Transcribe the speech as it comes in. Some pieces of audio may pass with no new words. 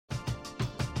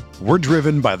We're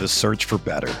driven by the search for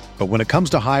better. But when it comes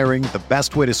to hiring, the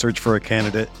best way to search for a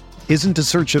candidate isn't to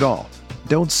search at all.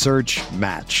 Don't search,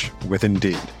 match with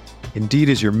Indeed. Indeed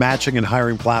is your matching and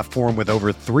hiring platform with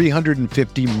over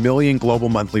 350 million global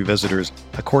monthly visitors,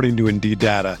 according to Indeed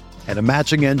data, and a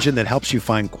matching engine that helps you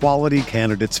find quality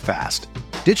candidates fast.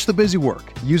 Ditch the busy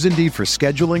work. Use Indeed for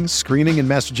scheduling, screening, and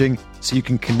messaging so you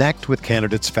can connect with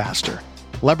candidates faster.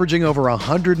 Leveraging over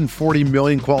 140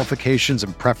 million qualifications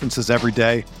and preferences every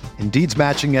day, Indeed's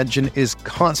matching engine is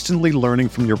constantly learning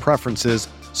from your preferences,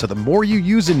 so the more you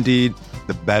use Indeed,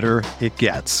 the better it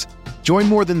gets. Join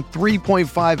more than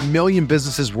 3.5 million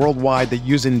businesses worldwide that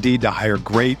use Indeed to hire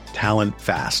great talent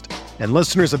fast. And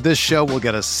listeners of this show will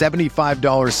get a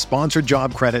 $75 sponsored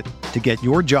job credit to get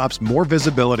your jobs more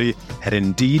visibility at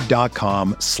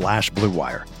Indeed.com/Blue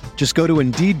Wire. Just go to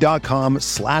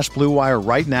Indeed.com/Blue Wire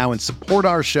right now and support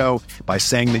our show by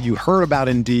saying that you heard about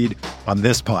Indeed on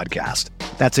this podcast.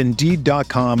 That's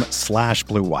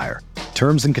Indeed.com/Blue Wire.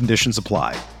 Terms and conditions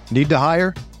apply. Need to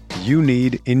hire? You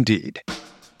need Indeed.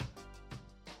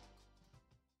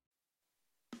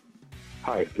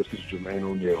 Hi, this is Jermaine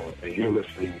O'Neal, and you're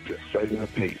listening to Setting the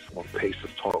Pace on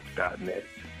PacersTalk.net.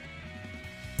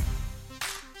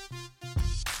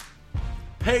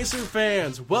 Pacer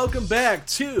fans, welcome back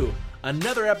to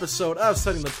another episode of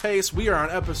Setting the Pace. We are on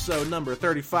episode number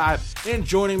 35, and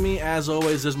joining me, as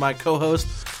always, is my co-host,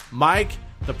 Mike,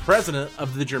 the president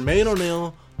of the Jermaine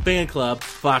O'Neal fan club,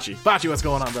 Facci. Facci, what's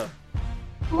going on, though?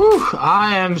 Whew,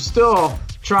 I am still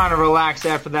trying to relax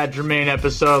after that Jermaine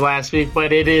episode last week,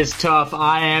 but it is tough.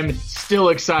 I am still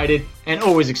excited and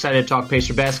always excited to talk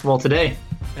Pacer basketball today.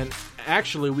 And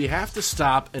actually, we have to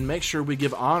stop and make sure we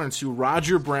give honor to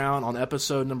Roger Brown on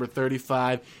episode number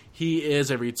 35. He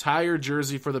is a retired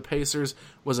jersey for the Pacers,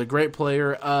 was a great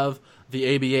player of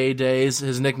the ABA days.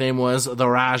 His nickname was the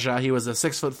Raja. He was a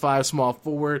 6'5" small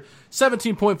forward,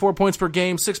 17.4 points per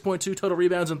game, 6.2 total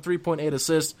rebounds, and 3.8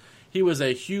 assists. He was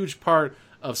a huge part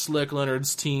of Slick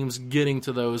Leonard's teams getting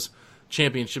to those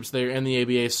championships there in the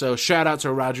ABA. So shout out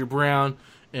to Roger Brown.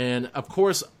 And, of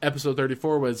course, episode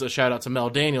 34 was a shout-out to Mel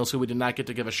Daniels, who we did not get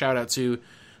to give a shout-out to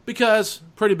because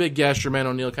pretty big guest, Jermaine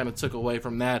O'Neal, kind of took away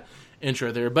from that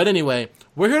intro there. But anyway,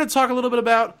 we're here to talk a little bit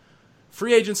about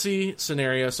free agency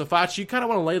scenario. So, Facci, you kind of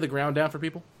want to lay the ground down for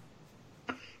people?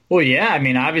 Well, yeah. I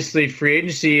mean, obviously, free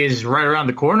agency is right around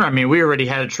the corner. I mean, we already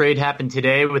had a trade happen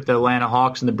today with the Atlanta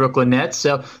Hawks and the Brooklyn Nets.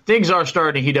 So things are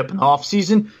starting to heat up in the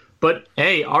offseason. But,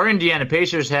 hey, our Indiana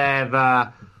Pacers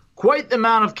have quite the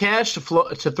amount of cash to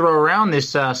throw around this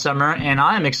summer, and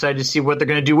I am excited to see what they're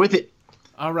going to do with it.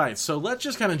 All right, so let's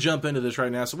just kind of jump into this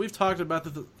right now. So we've talked about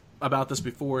this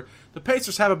before. The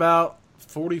Pacers have about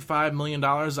 $45 million,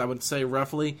 I would say,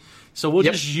 roughly. So we'll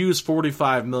just use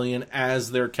 $45 million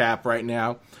as their cap right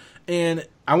now. And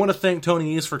I want to thank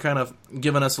Tony East for kind of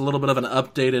giving us a little bit of an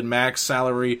updated max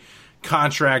salary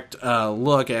contract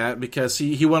look at, because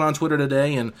he went on Twitter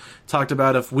today and talked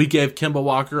about if we gave Kemba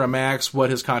Walker a max,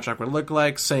 what his contract would look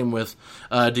like. Same with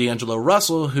D'Angelo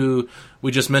Russell, who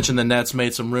we just mentioned the Nets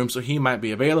made some room, so he might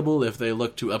be available if they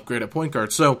look to upgrade at point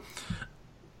guard. So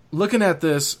looking at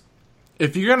this,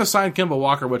 if you're going to sign Kemba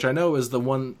Walker, which I know is the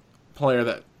one player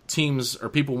that teams or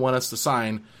people want us to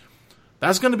sign,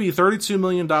 that's going to be $32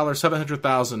 million,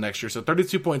 $700,000 next year. So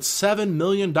 $32.7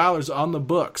 million on the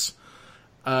books.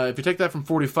 If you take that from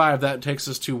 45, that takes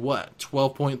us to what?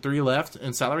 12.3 left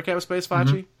in salary cap space,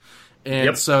 Facci? Mm-hmm.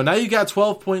 And so now you got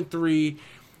 12.3,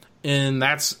 and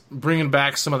that's bringing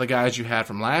back some of the guys you had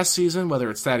from last season, whether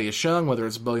it's Thaddeus Young, whether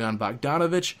it's Bojan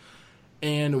Bogdanovic.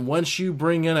 And once you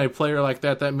bring in a player like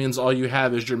that, that means all you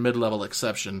have is your mid-level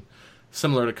exception,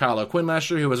 similar to Kyle O'Quinn last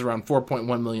year, who was around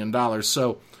 $4.1 million.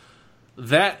 So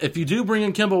that, if you do bring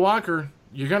in Kemba Walker,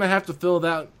 you're going to have to fill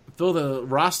the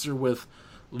roster with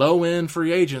low-end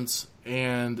free agents,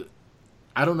 and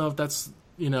I don't know if that's,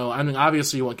 I mean,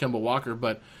 obviously you want Kemba Walker,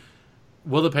 but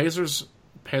will the Pacers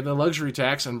pay the luxury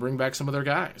tax and bring back some of their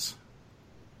guys?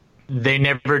 They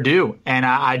never do, and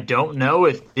I don't know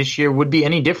if this year would be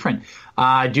any different.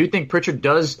 I do think Pritchard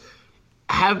does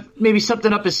have maybe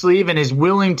something up his sleeve and is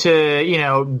willing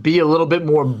to, be a little bit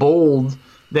more bold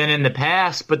than in the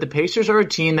past, but the Pacers are a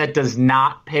team that does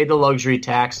not pay the luxury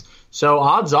tax, so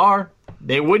odds are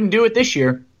they wouldn't do it this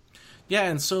year. Yeah,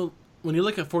 and so when you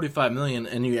look at $45 million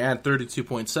and you add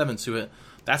 32.7 to it,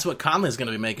 that's what Conley's going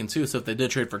to be making too. So if they did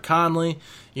trade for Conley,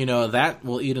 that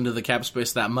will eat into the cap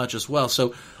space that much as well.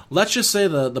 So let's just say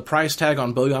the price tag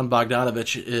on Bojan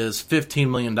Bogdanovic is $15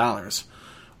 million.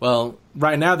 Well,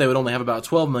 right now they would only have about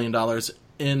 $12 million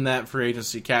in that free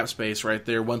agency cap space right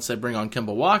there once they bring on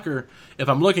Kemba Walker. If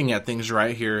I'm looking at things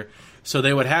right here, So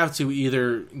they would have to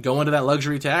either go into that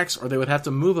luxury tax, or they would have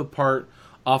to move a part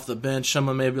off the bench,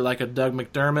 someone maybe like a Doug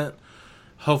McDermott,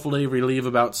 hopefully relieve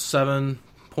about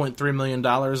 $7.3 million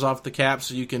off the cap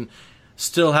so you can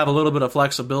still have a little bit of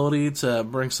flexibility to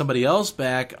bring somebody else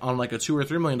back on like a $2 or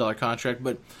 $3 million contract.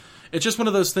 But it's just one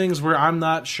of those things where I'm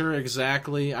not sure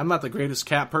exactly. I'm not the greatest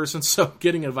cap person, so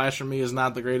getting advice from me is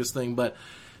not the greatest thing. But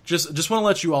just want to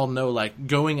let you all know, like,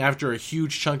 going after a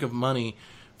huge chunk of money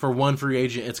for one free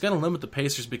agent, it's going to limit the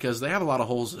Pacers because they have a lot of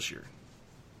holes this year.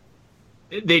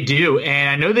 They do, and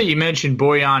I know that you mentioned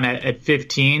Bojan at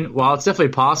 15. While it's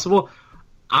definitely possible,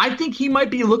 I think he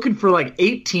might be looking for like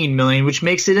 18 million, which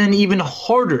makes it an even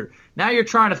harder. Now you're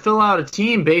trying to fill out a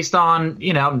team based on,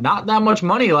 not that much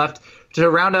money left to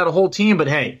round out a whole team. But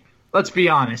hey, let's be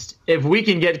honest. If we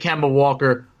can get Kemba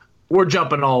Walker, we're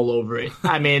jumping all over it.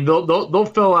 I mean, they'll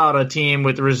fill out a team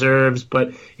with reserves,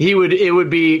 but it would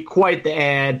be quite the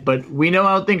ad. But we know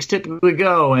how things typically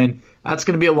go, and that's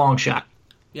going to be a long shot.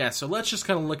 Yeah, so let's just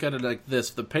kind of look at it like this.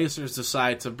 If the Pacers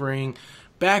decide to bring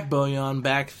back Bojan,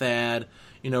 back Thad,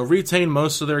 retain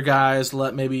most of their guys,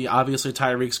 let maybe, obviously,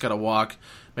 Tyreek's got to walk.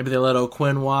 Maybe they let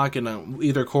O'Quinn walk and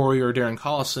either Corey or Darren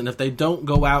Collison. If they don't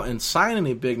go out and sign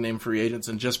any big-name free agents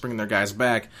and just bring their guys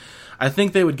back, I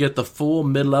think they would get the full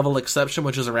mid-level exception,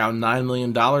 which is around $9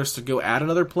 million, to go add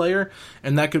another player,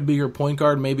 and that could be your point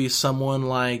guard, maybe someone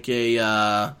like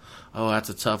a... that's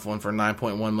a tough one for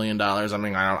 $9.1 million. I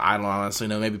mean, I don't honestly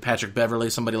know. Maybe Patrick Beverley,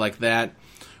 somebody like that,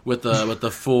 with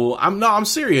the full. I'm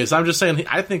serious. I'm just saying.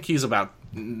 I think he's about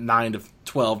 $9 to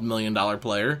 $12 million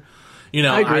player.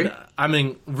 I agree. I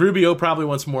mean, Rubio probably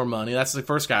wants more money. That's the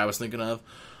first guy I was thinking of.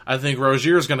 I think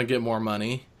Rozier's going to get more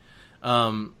money.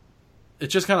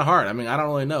 It's just kind of hard. I mean, I don't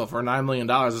really know. For $9 million,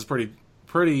 it's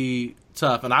pretty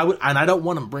tough. And I don't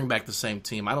want to bring back the same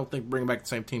team. I don't think bringing back the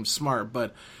same team's smart,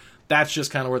 but that's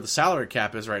just kind of where the salary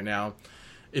cap is right now.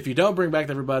 If you don't bring back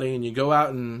everybody and you go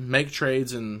out and make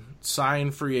trades and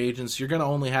sign free agents, you're going to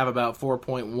only have about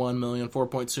 $4.1 million,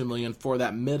 $4.2 million for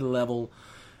that mid-level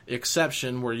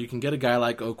exception where you can get a guy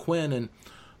like O'Quinn, and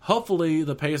hopefully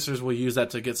the Pacers will use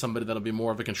that to get somebody that'll be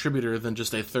more of a contributor than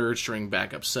just a third-string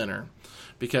backup center,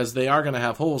 because they are going to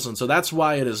have holes. And so that's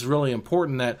why it is really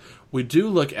important that we do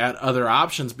look at other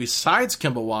options besides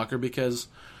Kemba Walker, because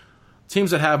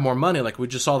teams that have more money, like we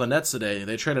just saw the Nets today,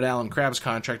 they traded Alan Crabb's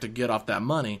contract to get off that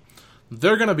money.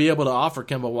 They're going to be able to offer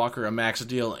Kemba Walker a max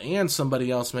deal and somebody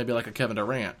else, maybe like a Kevin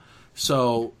Durant.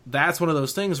 So that's one of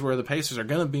those things where the Pacers are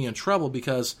going to be in trouble,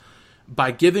 because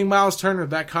by giving Miles Turner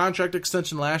that contract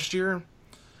extension last year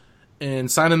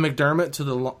and signing McDermott to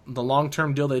the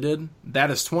long-term deal they did, that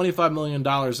is $25 million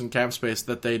in cap space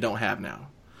that they don't have now.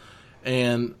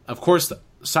 And, of course,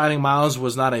 signing Miles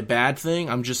was not a bad thing.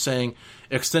 I'm just saying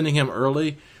extending him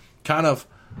early kind of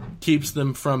keeps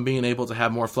them from being able to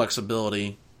have more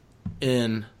flexibility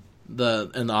in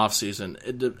the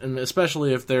offseason, and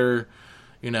especially if they're,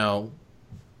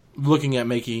 looking at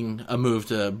making a move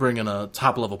to bring in a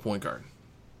top-level point guard.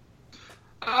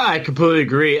 I completely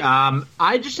agree. I'm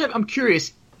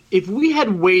curious, if we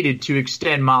had waited to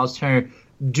extend Miles Turner,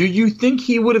 do you think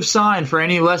he would have signed for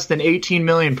any less than $18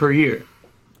 million per year?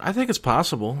 I think it's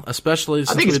possible, especially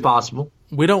since I think it's possible.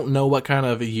 We don't know what kind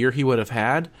of a year he would have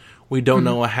had. We don't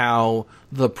know how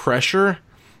the pressure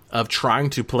of trying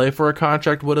to play for a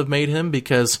contract would have made him,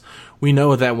 because we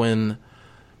know that when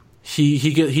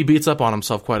he beats up on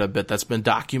himself quite a bit. That's been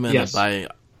documented by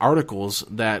articles,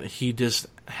 that he just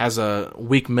has a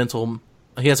weak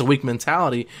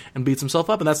mentality and beats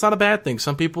himself up, and that's not a bad thing.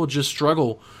 Some people just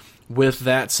struggle with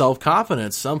that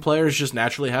self-confidence. Some players just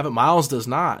naturally have it. Miles does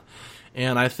not.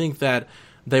 And I think that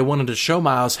they wanted to show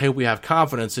Miles, hey, we have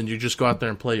confidence, and you just go out there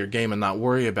and play your game and not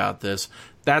worry about this.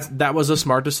 That was a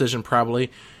smart decision, probably,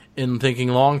 in thinking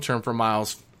long-term for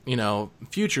Miles'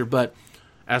 future. But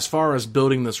as far as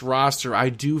building this roster, I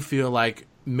do feel like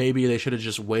maybe they should have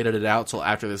just waited it out till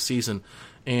after the season,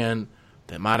 and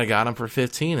they might have got him for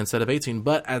 15 instead of 18.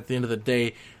 But at the end of the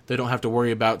day, they don't have to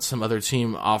worry about some other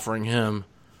team offering him,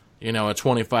 a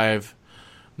 $25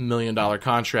 million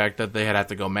contract that they had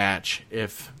to go match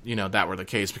if, that were the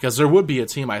case. Because there would be a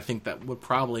team, I think, that would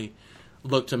probably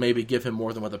look to maybe give him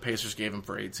more than what the Pacers gave him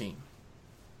for 18.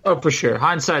 Oh, for sure.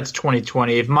 Hindsight's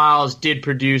 20/20. If Miles did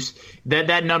produce,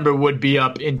 that number would be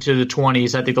up into the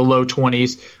 20s, I think the low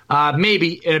 20s.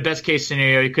 Maybe in a best case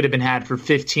scenario, it could have been had for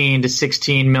 15 to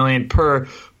 16 million per.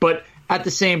 But at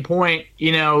the same point,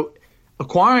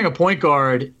 acquiring a point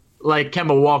guard like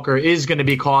Kemba Walker is going to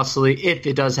be costly if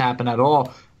it does happen at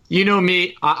all. You know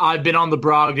me, I've been on the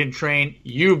Brogdon train.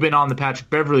 You've been on the Patrick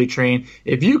Beverley train.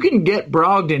 If you can get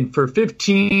Brogdon for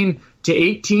 15 to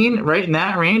 18, right in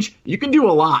that range, you can do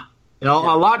a lot. A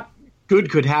lot good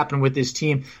could happen with this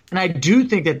team. And I do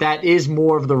think that is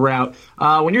more of the route.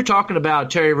 When you're talking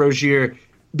about Terry Rozier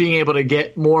being able to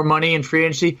get more money in free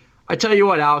agency, I tell you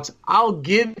what, Alex, I'll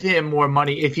give him more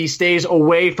money if he stays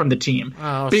away from the team.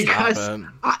 Because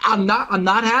I'm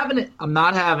not having it. I'm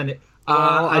not having it.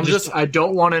 Well, I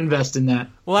don't want to invest in that.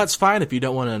 Well, that's fine if you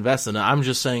don't want to invest in it. I'm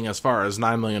just saying, as far as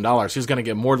 $9 million, he's going to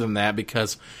get more than that,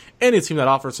 because any team that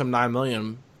offers him $9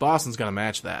 million, Boston's going to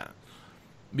match that.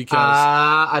 Because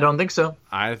I don't think so.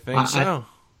 I think so.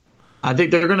 I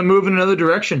think they're going to move in another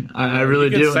direction. I really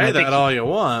do. You can say that all you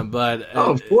want, but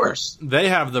of course they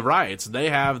have the rights. They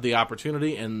have the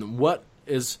opportunity. And what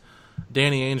is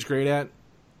Danny Ainge great at?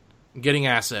 Getting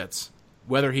assets.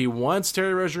 Whether he wants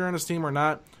Terry Rozier on his team or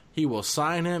not, he will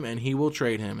sign him and he will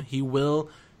trade him. He will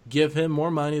give him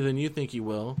more money than you think he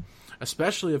will,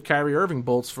 especially if Kyrie Irving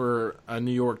bolts for a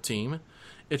New York team.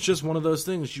 It's just one of those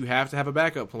things. You have to have a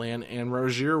backup plan, and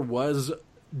Rozier was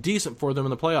decent for them in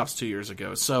the playoffs 2 years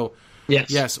ago. So,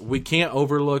 yes, we can't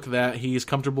overlook that he's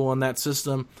comfortable in that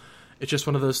system. It's just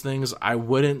one of those things. I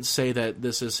wouldn't say that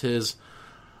this is his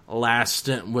last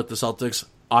stint with the Celtics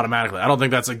automatically. I don't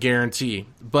think that's a guarantee.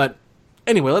 But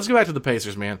anyway, let's go back to the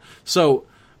Pacers, man. So,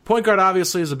 point guard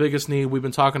obviously is the biggest need. We've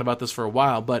been talking about this for a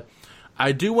while, but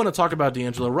I do want to talk about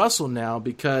D'Angelo Russell now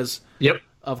because,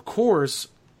 of course,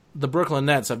 the Brooklyn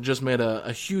Nets have just made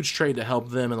a huge trade to help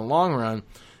them in the long run.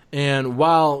 And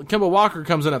while Kemba Walker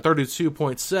comes in at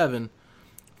 32.7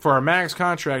 for a max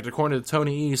contract, according to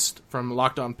Tony East from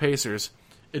Locked On Pacers,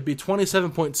 it'd be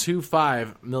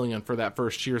 $27.25 million for that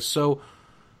first year. So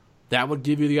that would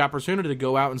give you the opportunity to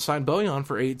go out and sign Bojan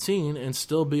for 18 and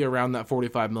still be around that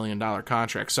 $45 million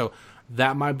contract. So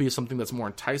that might be something that's more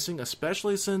enticing,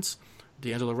 especially since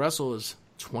D'Angelo Russell is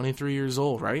 23 years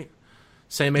old, right?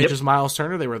 Same age as Miles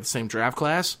Turner. They were the same draft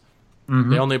class.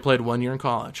 They only played 1 year in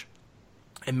college.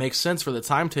 It makes sense for the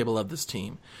timetable of this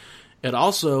team. It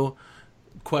also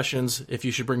questions if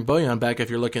you should bring Bojan back if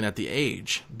you're looking at the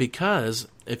age. Because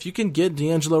if you can get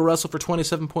D'Angelo Russell for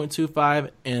 27.25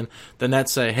 and the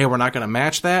Nets say, hey, we're not going to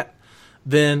match that,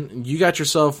 then you got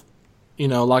yourself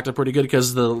locked up pretty good,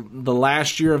 because the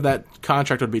last year of that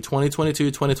contract would be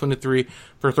 2022, 2023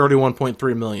 for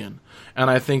 $31.3 million. And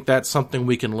I think that's something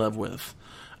we can live with.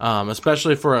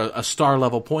 Especially for a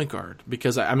star-level point guard.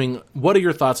 Because, I mean, what are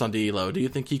your thoughts on D'Lo? Do you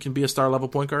think he can be a star-level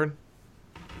point guard?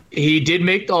 He did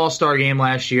make the All-Star game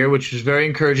last year, which was very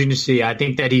encouraging to see. I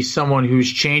think that he's someone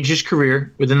who's changed his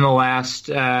career within the last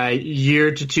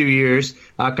year to 2 years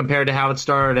compared to how it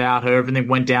started out, how everything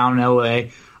went down in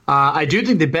L.A. I do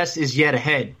think the best is yet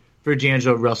ahead for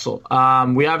D'Angelo Russell.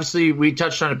 We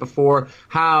touched on it before,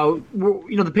 how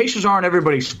the Pacers aren't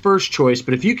everybody's first choice,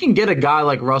 but if you can get a guy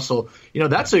like Russell,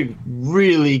 that's a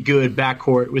really good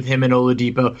backcourt with him and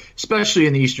Oladipo, especially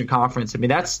in the Eastern Conference. I mean,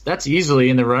 that's easily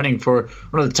in the running for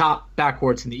one of the top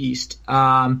backcourts in the East.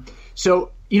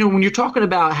 So when you're talking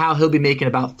about how he'll be making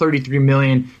about $33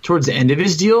 million towards the end of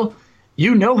his deal,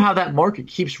 how that market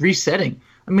keeps resetting.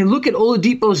 I mean, look at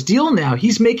Oladipo's deal now.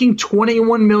 He's making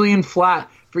 $21 million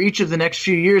flat for each of the next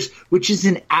few years, which is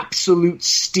an absolute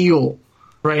steal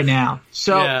right now.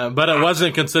 So yeah, but it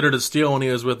wasn't considered a steal when he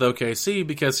was with OKC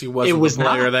because he wasn't the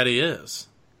player that he is.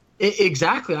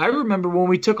 Exactly. I remember when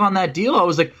we took on that deal, I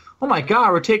was like, oh my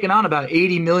God, we're taking on about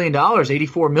 $80 million,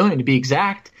 $84 million to be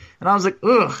exact. And I was like,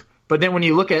 ugh. But then when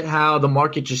you look at how the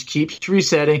market just keeps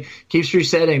resetting,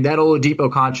 that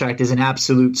Oladipo contract is an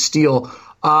absolute steal.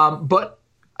 But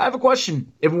I have a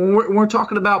question. If we're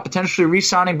talking about potentially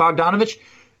re-signing Bogdanović,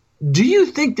 do you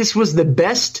think this was the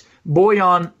best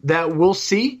Bojan that we'll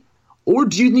see? Or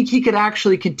do you think he could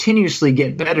actually continuously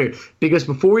get better? Because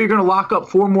before you're going to lock up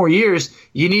 4 more years,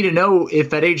 you need to know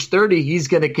if at age 30 he's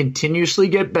going to continuously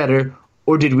get better,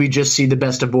 or did we just see the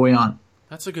best of Bojan?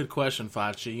 That's a good question,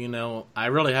 Facci. I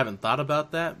really haven't thought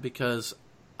about that because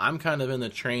I'm kind of in the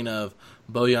train of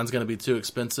Bojan's going to be too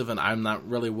expensive and I'm not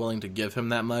really willing to give him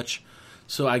that much.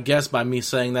 So I guess by me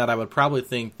saying that, I would probably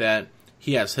think that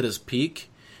he has hit his peak.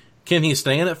 Can he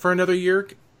stay in it for another year?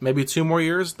 Maybe 2 more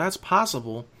years? That's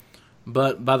possible.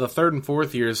 But by the 3rd and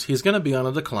 4th years, he's going to be on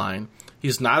a decline.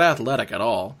 He's not athletic at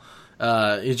all.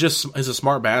 He's a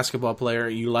smart basketball player.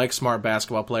 You like smart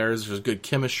basketball players. There's good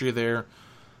chemistry there.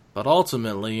 But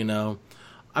ultimately, I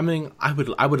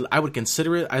would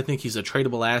consider it. I think he's a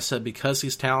tradable asset because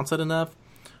he's talented enough.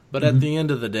 But at the end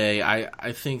of the day,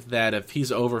 I think that if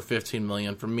he's over $15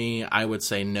 million, for me, I would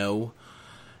say no.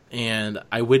 And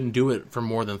I wouldn't do it for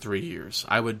more than 3 years.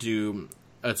 I would do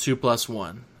a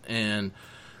 2+1. And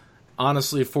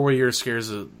honestly, 4 years scares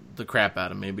the crap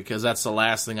out of me because that's the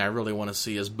last thing I really want to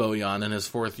see is Bojan in his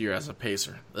 4th year as a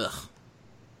Pacer. Ugh.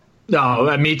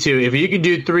 No, me too. If you can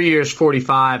do 3 years,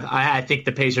 45, I think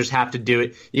the Pacers have to do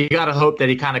it. You got to hope that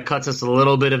he kind of cuts us a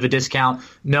little bit of a discount,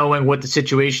 knowing what the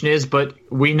situation is. But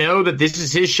we know that this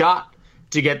is his shot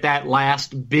to get that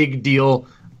last big deal.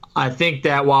 I think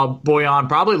that while Bojan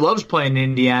probably loves playing in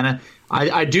Indiana,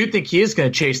 I do think he is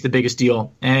going to chase the biggest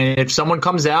deal. And if someone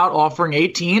comes out offering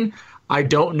 18, I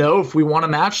don't know if we want to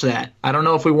match that. I don't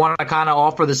know if we want to kind of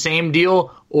offer the same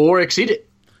deal or exceed it.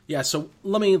 Yeah, so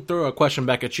let me throw a question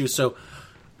back at you. So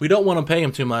we don't want to pay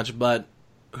him too much, but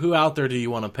who out there do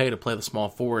you want to pay to play the small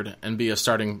forward and be a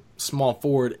starting small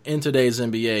forward in today's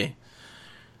NBA?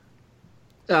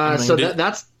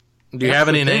 Do you have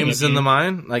any names in the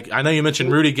mind? Like, I know you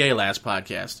mentioned Rudy Gay last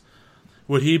podcast.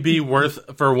 Would he be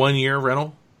worth for 1 year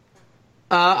rental?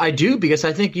 I do, because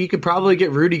I think you could probably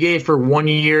get Rudy Gay for 1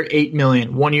 year, $8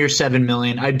 million, 1 year, $7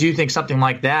 million. I do think something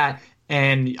like that.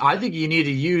 And I think you need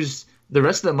to use the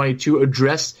rest of the money to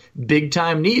address big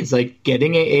time needs, like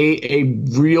getting a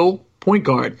real point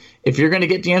guard. If you're going to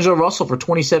get D'Angelo Russell for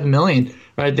 $27 million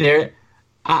right there,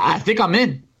 I think I'm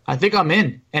in.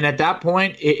 And at that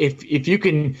point, if you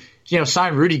can,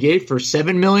 sign Rudy Gay for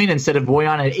 $7 million instead of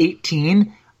Bojan at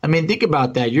 18, I mean, think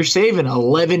about that. You're saving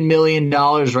 $11 million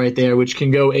right there, which can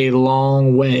go a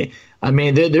long way. I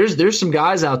mean, there's some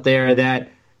guys out there that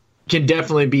can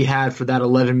definitely be had for that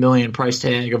 $11 million price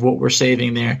tag of what we're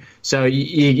saving there. So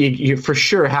you for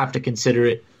sure have to consider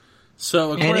it.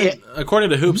 So according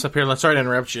to Hoops up here, sorry to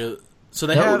interrupt you. So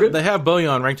they have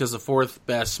Bojan ranked as the fourth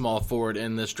best small forward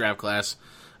in this draft class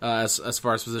as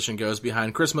far as position goes,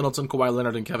 behind Chris Middleton, Kawhi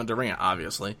Leonard, and Kevin Durant,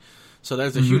 obviously. So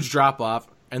there's a huge drop off.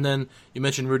 And then you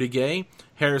mentioned Rudy Gay.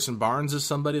 Harrison Barnes is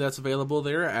somebody that's available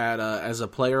there as a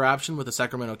player option with the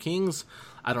Sacramento Kings.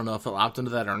 I don't know if he'll opt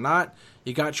into that or not.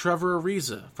 You got Trevor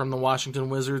Ariza from the Washington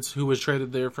Wizards, who was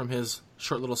traded there from his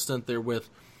short little stint there with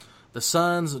the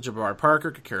Suns. Jabari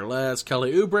Parker could care less.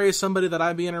 Kelly Oubre is somebody that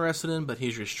I'd be interested in, but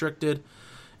he's restricted.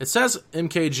 It says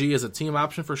MKG is a team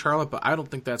option for Charlotte, but I don't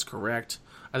think that's correct.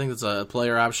 I think it's a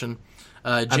player option.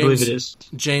 I believe it is.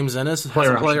 James Ennis has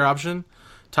a player option.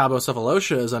 Thabo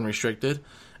Sefolosha is unrestricted.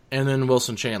 And then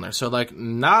Wilson Chandler. So,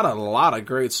 not a lot of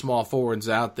great small forwards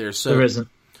out there. So, there isn't.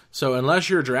 So unless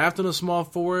you're drafting a small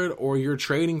forward or you're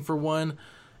trading for one,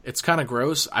 it's kind of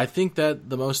gross. I think that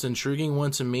the most intriguing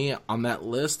one to me on that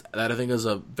list that I think is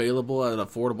available at an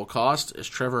affordable cost is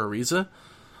Trevor Ariza.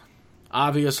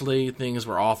 Obviously, things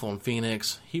were awful in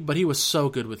Phoenix, but he was so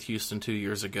good with Houston 2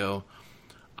 years ago.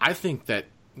 I think that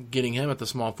getting him at the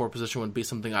small forward position would be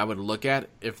something I would look at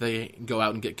if they go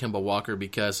out and get Kemba Walker,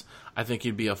 because I think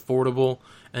he'd be affordable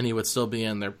and he would still be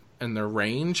in their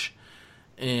range.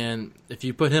 And if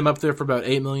you put him up there for about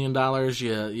 $8 million,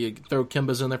 you throw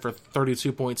Kemba's in there for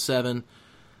 $32.7,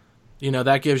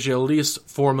 that gives you at least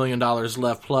 $4 million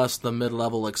left, plus the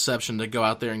mid-level exception to go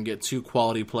out there and get two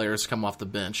quality players to come off the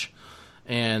bench.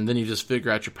 And then you just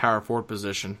figure out your power forward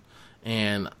position.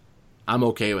 And I'm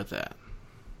okay with that.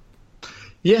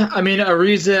 Yeah, I mean,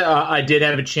 Ariza, I did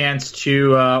have a chance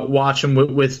to watch him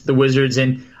with the Wizards,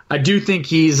 and I do think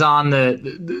he's on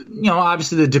the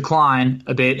obviously the decline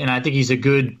a bit, and I think he's a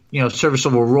good,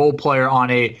 serviceable role player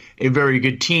on a very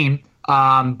good team.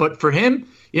 But for him,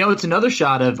 it's another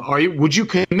shot of, would you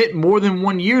commit more than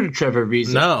 1 year to Trevor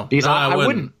Ariza? No, because I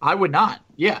wouldn't. I would not.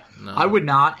 Yeah, no. I would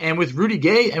not. And with Rudy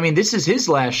Gay, I mean, this is his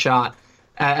last shot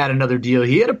at another deal.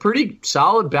 He had a pretty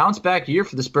solid bounce back year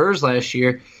for the Spurs last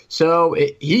year. So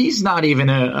he's not even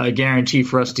a guarantee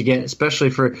for us to get, especially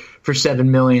for $7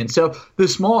 million. So the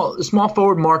small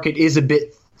forward market is a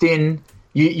bit thin.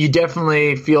 You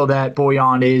definitely feel that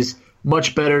Bojan is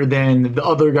much better than the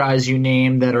other guys you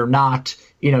named that are not,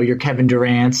 your Kevin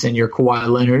Durant's and your Kawhi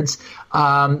Leonard's.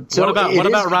 So what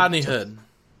about Rodney Hood?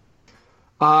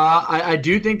 I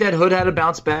do think that Hood had a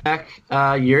bounce back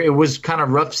year. It was kind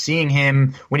of rough seeing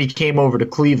him when he came over to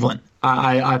Cleveland.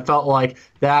 I felt like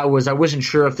I wasn't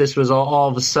sure if this was all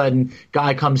of a sudden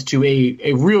guy comes to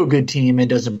a real good team and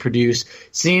doesn't produce.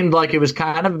 Seemed like it was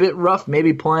kind of a bit rough,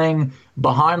 maybe playing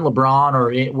behind LeBron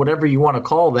or whatever you want to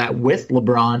call that with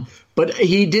LeBron. But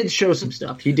he did show some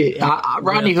stuff. He did.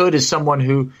 Rodney Hood is someone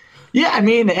who,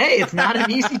 it's not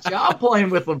an easy job playing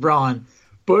with LeBron.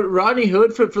 But Rodney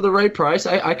Hood, for the right price,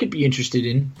 I could be interested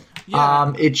in.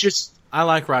 Yeah. I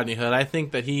like Rodney Hood. I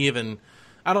think that he even –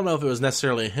 I don't know if it was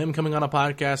necessarily him coming on a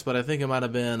podcast, but I think it might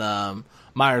have been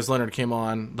Myers Leonard came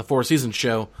on the Four Seasons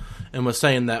show and was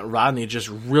saying that Rodney just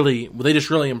really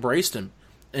embraced him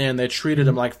and they treated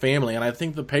him like family. And I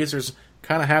think the Pacers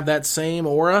kind of have that same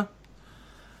aura,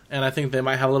 and I think they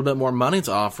might have a little bit more money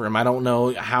to offer him. I don't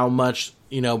know how much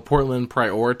Portland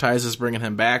prioritizes bringing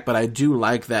him back, but I do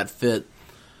like that fit.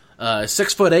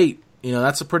 6'8",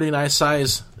 that's a pretty nice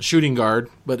size shooting guard,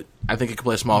 but I think he could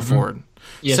play small forward.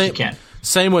 Yes, he can.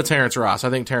 Same with Terrence Ross. I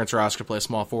think Terrence Ross could play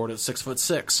small forward at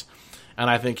 6'6", and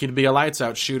I think he'd be a lights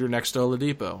out shooter next to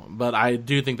Oladipo. But I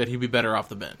do think that he'd be better off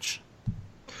the bench.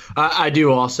 I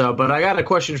do also, but I got a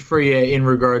question for you in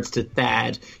regards to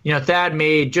Thad. Thad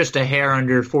made just a hair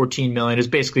under $14 million. It was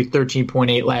basically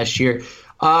 13.8 last year.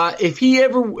 If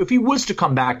he was to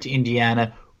come back to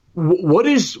Indiana, what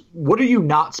are you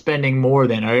not spending more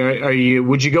than?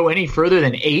 Would you go any further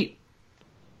than 8?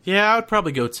 Yeah, I would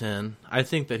probably go 10. I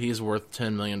think that he's worth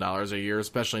 $10 million a year,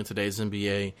 especially in today's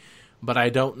NBA. But I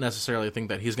don't necessarily think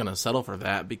that he's going to settle for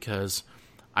that, because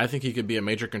I think he could be a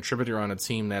major contributor on a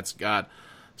team that's got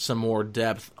some more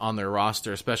depth on their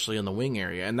roster, especially in the wing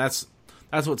area. And that's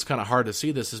what's kind of hard to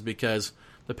see this, is because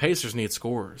the Pacers need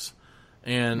scorers.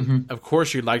 And, of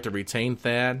course, you'd like to retain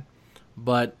Thad,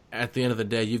 but at the end of the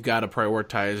day, you've got to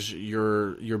prioritize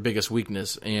your biggest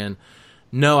weakness. And,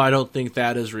 no, I don't think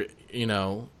that is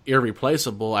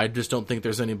irreplaceable. I just don't think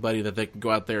there's anybody that they can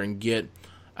go out there and get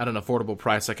at an affordable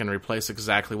price that can replace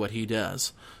exactly what he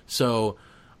does. So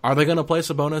are they going to play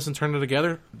Sabonis and turn it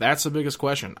together? That's the biggest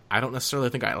question. I don't necessarily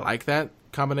think I like that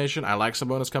combination. I like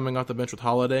Sabonis coming off the bench with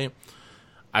Holiday.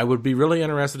 I would be really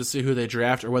interested to see who they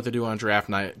draft or what they do on draft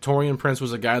night. Taurean Prince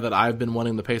was a guy that I've been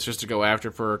wanting the Pacers to go after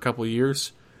for a couple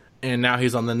years, and now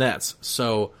he's on the Nets.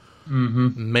 So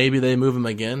maybe they move him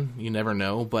again. You never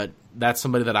know, but that's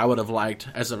somebody that I would have liked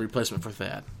as a replacement for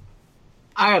Thad.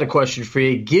 I got a question for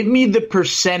you. Give me the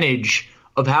percentage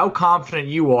of how confident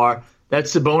you are that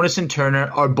Sabonis and Turner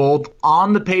are both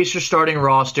on the Pacers starting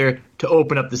roster to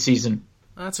open up the season.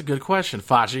 That's a good question,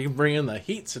 Foch. You can bring in the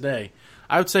heat today.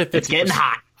 I would say 50%. It's getting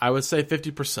hot. I would say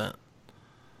 50%.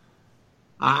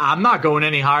 I'm not going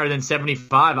any higher than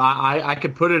 75. I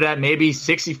could put it at maybe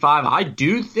 65. I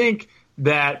do think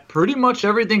that pretty much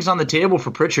everything's on the table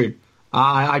for Pritchard.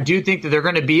 I do think that they're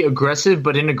going to be aggressive,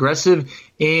 but aggressive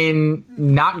in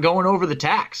not going over the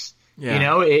tax.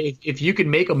 Yeah. If you could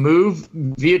make a move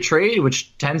via trade,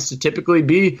 which tends to typically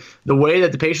be the way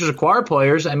that the Pacers acquire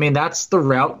players, I mean, that's the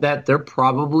route that they're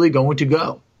probably going to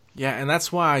go. Yeah, and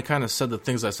that's why I kind of said the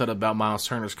things I said about Miles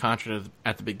Turner's contract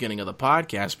at the beginning of the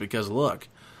podcast, because, look,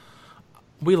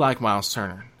 we like Miles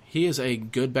Turner. He is a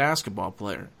good basketball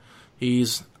player.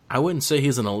 I wouldn't say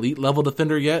he's an elite-level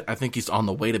defender yet. I think he's on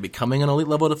the way to becoming an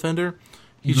elite-level defender.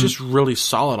 He's just really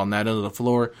solid on that end of the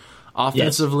floor.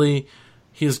 Offensively,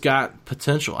 he's got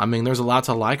potential. I mean, there's a lot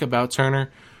to like about Turner,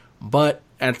 but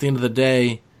at the end of the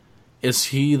day, is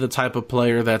he the type of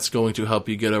player that's going to help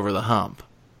you get over the hump?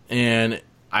 And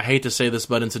I hate to say this,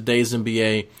 but in today's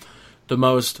NBA, the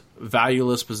most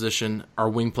valueless position are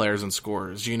wing players and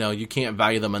scorers. You can't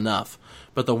value them enough.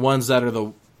 But the ones that are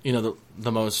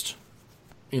the most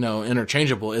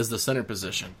interchangeable is the center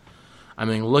position. I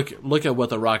mean, look at what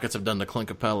the Rockets have done to Clint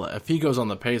Capella. If he goes on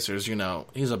the Pacers,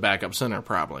 he's a backup center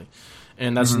probably.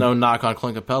 And that's no knock on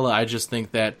Clint Capella. I just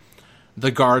think that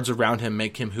the guards around him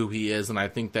make him who he is. And I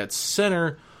think that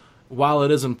center, while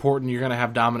it is important, you're going to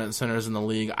have dominant centers in the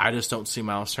league. I just don't see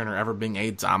Miles Turner ever being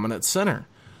a dominant center.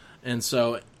 And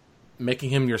so making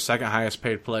him your second highest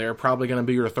paid player, probably going to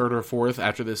be your third or fourth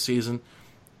after this season,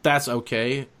 that's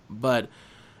okay. But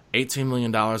 $18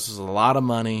 million is a lot of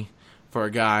money for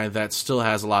a guy that still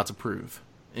has a lot to prove.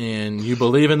 And you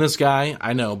believe in this guy,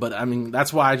 I know, but I mean,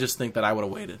 that's why I just think that I would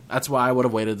have waited. That's why I would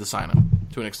have waited to sign him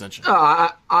to an extension.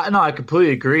 I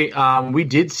completely agree. We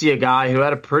did see a guy who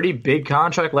had a pretty big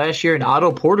contract last year, and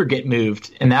Otto Porter get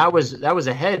moved, and that was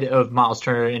ahead of Miles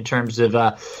Turner in terms of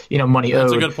money owed.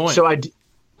 That's a good point. So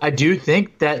I do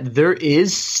think that there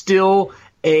is still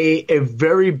a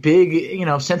very big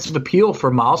sense of appeal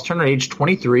for Miles Turner, age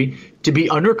 23, to be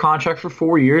under contract for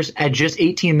 4 years at just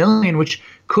 $18 million, which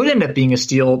could end up being a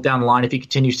steal down the line if he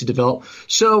continues to develop.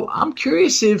 So I'm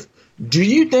curious do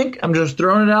you think, I'm just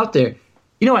throwing it out there,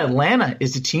 Atlanta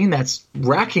is a team that's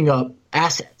racking up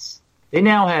assets. They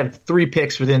now have 3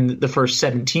 picks within the first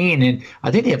 17, and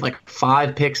I think they have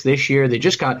 5 picks this year. They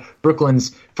just got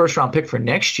Brooklyn's first-round pick for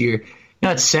next year.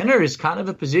 At center is kind of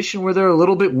a position where they're a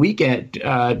little bit weak at.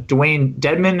 Dwayne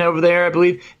Dedman over there, I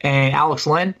believe, and Alex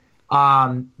Len.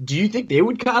 Do you think they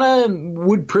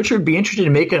would Pritchard be interested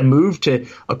in making a move to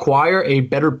acquire a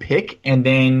better pick and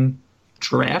then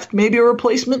draft maybe a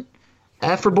replacement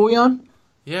for Bojan?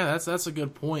 Yeah, that's a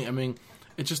good point. I mean,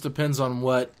 it just depends on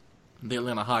what the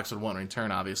Atlanta Hawks would want in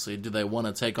return, obviously. Do they want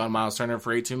to take on Miles Turner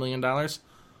for $18 million?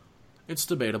 It's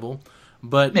debatable.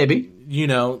 But, maybe.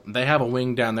 They have a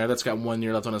wing down there that's got 1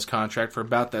 year left on his contract for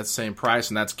about that same price,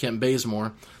 and that's Kent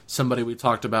Bazemore, somebody we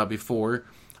talked about before.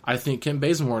 I think Kent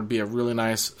Bazemore would be a really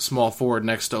nice small forward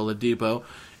next to Oladipo.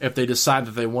 If they decide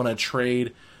that they want to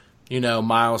trade,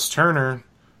 Miles Turner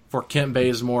for Kent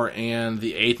Bazemore and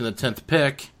the 8th and the 10th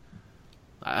pick,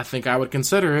 I think I would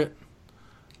consider it,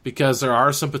 because there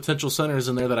are some potential centers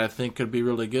in there that I think could be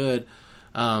really good.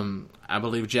 I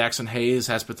believe Jackson Hayes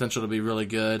has potential to be really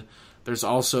good. There's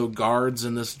also guards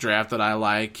in this draft that I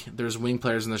like. There's wing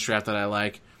players in this draft that I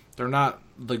like. They're not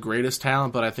the greatest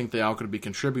talent, but I think they all could be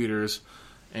contributors.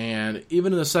 And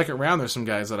even in the second round, there's some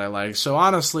guys that I like. So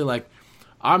honestly,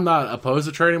 I'm not opposed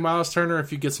to trading Miles Turner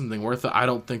if you get something worth it. I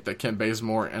don't think that Kent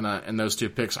Bazemore and those 2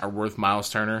 picks are worth Miles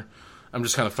Turner. I'm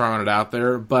just kind of throwing it out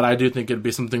there. But I do think it'd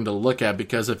be something to look at,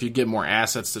 because if you get more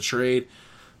assets to trade,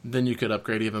 then you could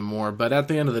upgrade even more. But at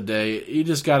the end of the day, you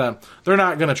just gotta. They're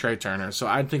not gonna trade Turner, so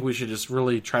I think we should just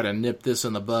really try to nip this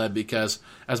in the bud, because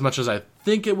as much as I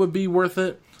think it would be worth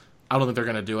it, I don't think they're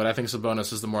gonna do it. I think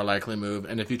Sabonis is the more likely move,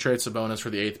 and if you trade Sabonis for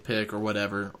the 8th pick or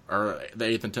whatever, or the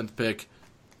 8th and 10th pick,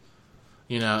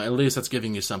 at least that's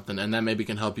giving you something, and that maybe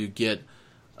can help you get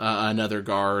another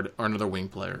guard or another wing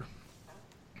player.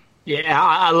 Yeah,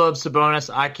 I love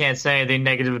Sabonis. I can't say anything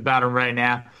negative about him right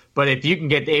now. But if you can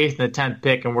get the 8th and the 10th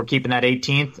pick, and we're keeping that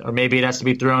 18th, or maybe it has to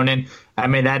be thrown in,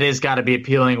 that is got to be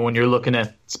appealing when you're looking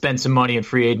to spend some money in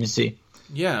free agency.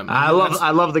 Yeah, I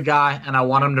love the guy, and I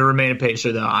want him to remain a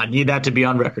Pacer, though. I need that to be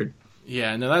on record.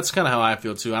 Yeah, no, that's kind of how I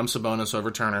feel too. I'm Sabonis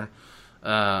over Turner.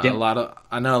 I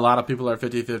know a lot of people are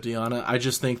 50-50 on it. I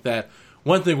just think that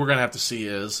one thing we're going to have to see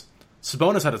is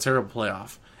Sabonis had a terrible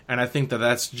playoff, and I think that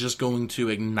that's just going to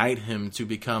ignite him to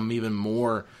become even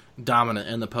more dominant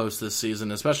in the post this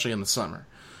season, especially in the summer.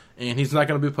 And he's not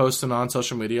going to be posting on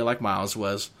social media like Miles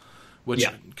was, which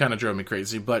kind of drove me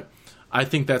crazy. But I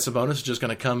think that Sabonis is just going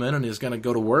to come in and he's going to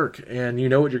go to work. And you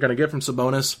know what you're going to get from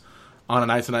Sabonis on a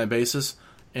night-to-night basis.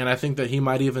 And I think that he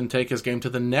might even take his game to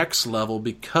the next level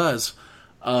because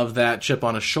of that chip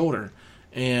on his shoulder.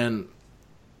 And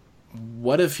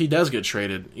what if he does get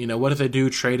traded? What if they do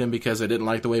trade him because they didn't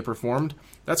like the way he performed?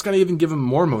 That's going to even give him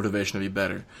more motivation to be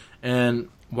better. And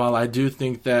while I do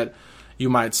think that you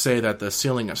might say that the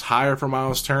ceiling is higher for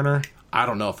Miles Turner, I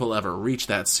don't know if he'll ever reach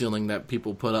that ceiling that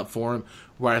people put up for him,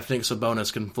 where I think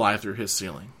Sabonis can fly through his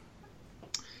ceiling.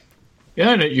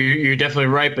 Yeah, no, you're definitely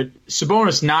right. But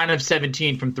Sabonis, 9 of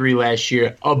 17 from 3 last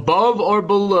year. Above or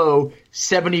below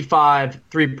 75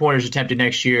 3-pointers attempted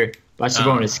next year by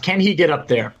Sabonis. Can he get up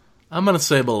there? I'm going to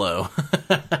say below.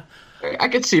 I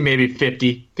could see maybe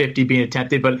 50 being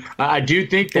attempted, but I do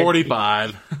think that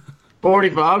 45.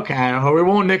 45, okay. We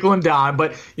won't nickel and dime,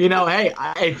 but, hey,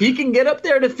 if he can get up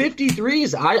there to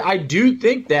 53s, I do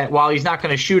think that while he's not going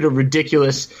to shoot a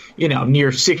ridiculous, near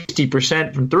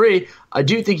 60% from 3, I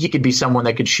do think he could be someone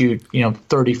that could shoot,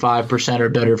 35% or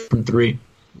better from 3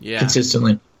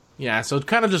 consistently. Yeah, so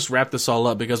kind of just wrap this all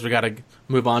up because we got to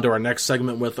move on to our next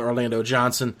segment with Orlando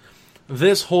Johnson.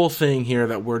 This whole thing here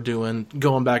that we're doing,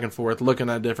 going back and forth, looking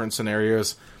at different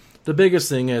scenarios, the biggest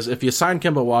thing is if you sign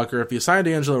Kemba Walker, if you sign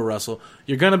D'Angelo Russell,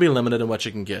 you're going to be limited in what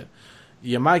you can get.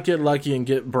 You might get lucky and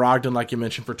get Brogdon, like you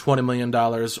mentioned, for $20 million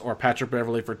or Patrick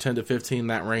Beverley for 10 to 15,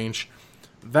 that range.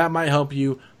 That might help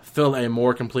you fill a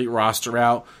more complete roster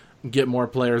out, get more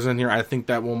players in here. I think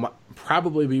that will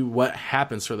probably be what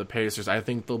happens for the Pacers. I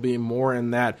think they'll be more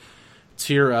in that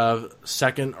tier of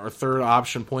second or third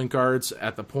option point guards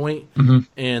at the point,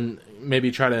 and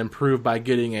maybe try to improve by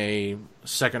getting a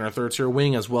second or third tier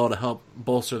wing as well to help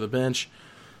bolster the bench.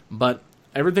 But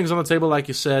everything's on the table, like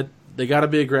you said. They got to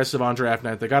be aggressive on draft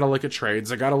night. They got to look at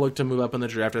trades. They got to look to move up in the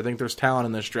draft. I think there's talent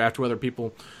in this draft, whether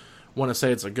people want to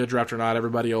say it's a good draft or not.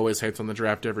 Everybody always hates on the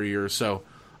draft every year. So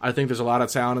I think there's a lot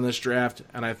of talent in this draft,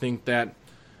 and I think that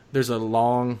there's a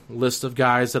long list of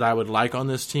guys that I would like on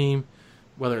this team,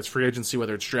 whether it's free agency,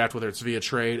 whether it's draft, whether it's via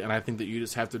trade, and I think that you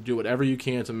just have to do whatever you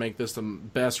can to make this the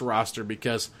best roster,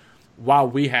 because while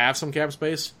we have some cap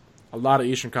space, a lot of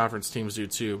Eastern Conference teams do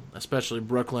too, especially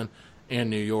Brooklyn and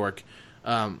New York.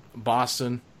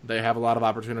 Boston, they have a lot of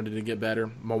opportunity to get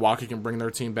better. Milwaukee can bring their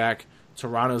team back.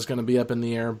 Toronto's going to be up in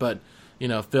the air, but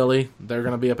Philly, they're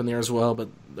going to be up in the air as well, but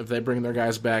if they bring their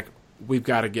guys back, we've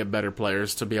got to get better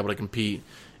players to be able to compete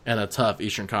in a tough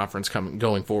Eastern Conference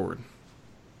going forward.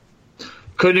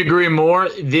 Couldn't agree more.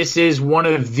 This is one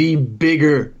of the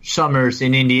bigger summers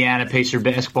in Indiana Pacer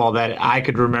basketball that I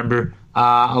could remember.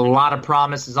 A lot of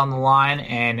promises on the line,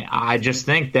 and I just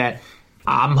think that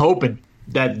I'm hoping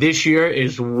that this year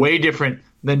is way different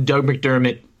than Doug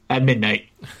McDermott at midnight.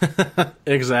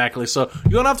 Exactly. So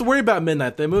you don't have to worry about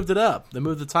midnight. They moved it up. They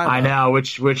moved the time up. I know,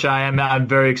 which I'm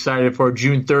very excited for.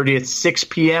 June 30th, 6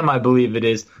 p.m., I believe it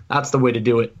is. That's the way to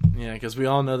do it. Yeah, because we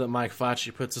all know that Mike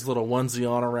Facci puts his little onesie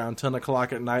on around 10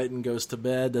 o'clock at night and goes to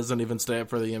bed, doesn't even stay up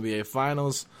for the NBA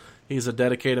Finals. He's a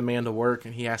dedicated man to work,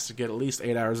 and he has to get at least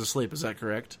 8 hours of sleep. Is that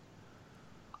correct?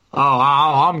 Oh,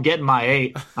 I'm getting my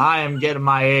 8. I am getting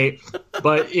my 8.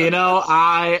 But,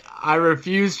 I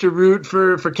refuse to root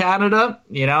for Canada.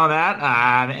 You know that?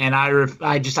 And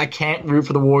I can't root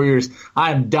for the Warriors.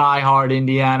 I am diehard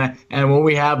Indiana. And when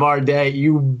we have our day,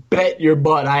 you bet your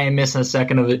butt I ain't missing a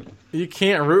second of it. You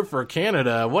can't root for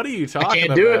Canada. What are you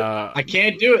talking about? I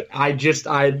can't do it.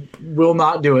 I will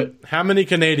not do it. How many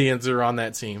Canadians are on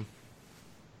that team?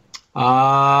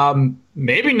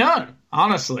 Maybe none,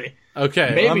 honestly.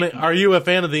 Okay. Are you a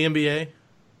fan of the NBA?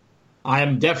 I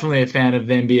am definitely a fan of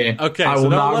the NBA. Okay. I will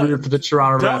not root for the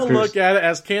Toronto Raptors. Don't look at it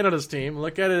as Canada's team.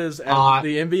 Look at it as the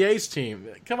NBA's team.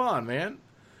 Come on, man.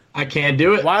 I can't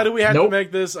do it. Why do we have to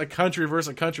make this a country versus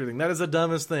a country thing? That is the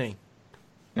dumbest thing.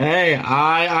 Hey,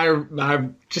 I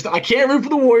can't root for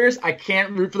the Warriors. I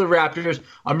can't root for the Raptors.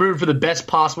 I'm rooting for the best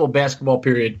possible basketball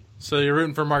period. So you're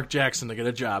rooting for Mark Jackson to get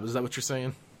a job. Is that what you're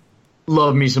saying?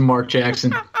 Love me some Mark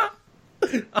Jackson.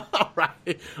 All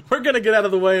right. We're going to get out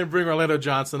of the way and bring Orlando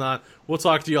Johnson on. We'll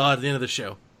talk to you all at the end of the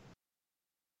show.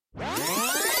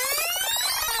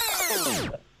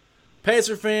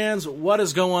 Pacer fans, what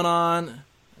is going on?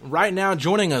 Right now,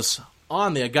 joining us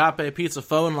on the Agape Pizza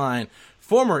phone line,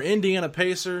 former Indiana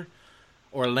Pacer,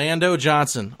 Orlando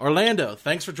Johnson. Orlando,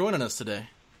 thanks for joining us today.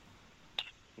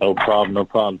 No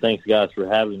problem. Thanks, guys, for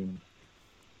having me.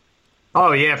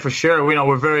 Oh, yeah, for sure.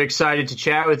 We're very excited to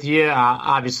chat with you.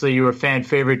 Obviously, you were a fan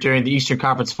favorite during the Eastern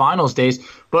Conference Finals days.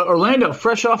 But Orlando,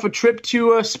 fresh off a trip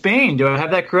to Spain. Do I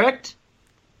have that correct?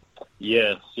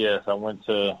 Yes. I went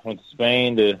to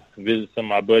Spain to visit some of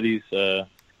my buddies.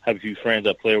 Have a few friends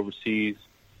that play overseas.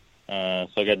 So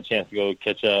I got the chance to go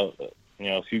catch out,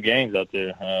 a few games out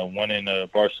there. One in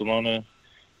Barcelona,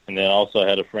 and then also I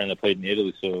had a friend that played in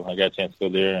Italy, so I got a chance to go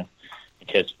there and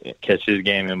catch his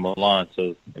game in Milan.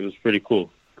 So it was pretty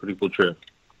cool trip.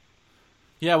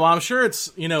 Yeah, well, I'm sure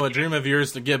it's a dream of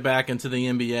yours to get back into the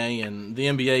NBA, and the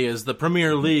NBA is the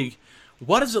premier league.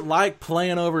 What is it like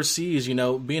playing overseas?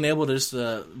 Being able to just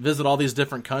visit all these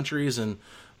different countries and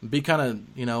be kind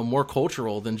of more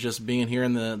cultural than just being here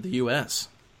in the U.S.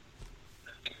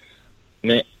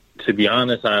 Man, to be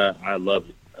honest, I love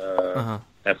it.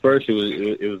 At first, it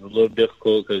was a little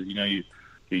difficult because you're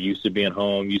used to being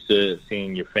home, used to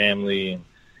seeing your family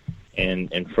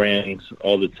and friends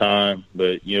all the time.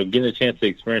 But getting a chance to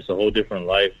experience a whole different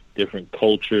life, different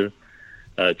culture,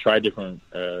 try different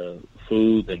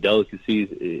foods and delicacies,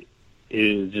 it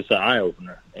is just an eye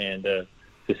opener. And to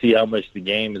see how much the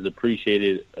game is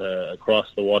appreciated across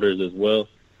the waters as well,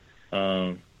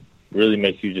 really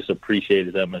makes you just appreciate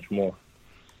it that much more.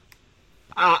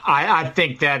 I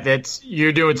think that's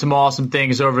you're doing some awesome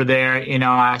things over there.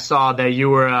 I saw that you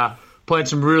were playing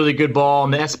some really good ball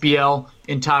in the SBL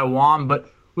in Taiwan. But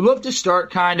we'd love to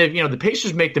start kind of, the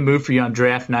Pacers make the move for you on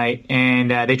draft night, and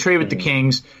they trade with the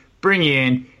Kings, bring you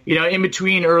in. In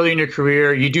between early in your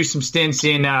career, you do some stints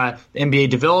in the NBA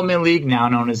Development League, now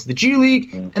known as the G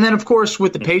League, and then, of course,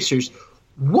 with the Pacers.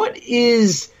 What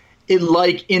is it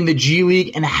like in the G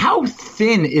League, and how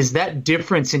thin is that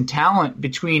difference in talent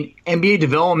between NBA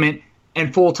development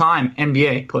and full-time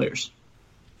NBA players?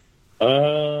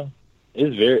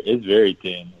 It's very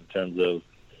thin in terms of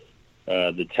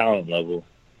the talent level,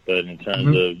 but in terms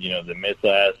of the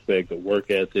mental aspect, the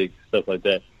work ethic, stuff like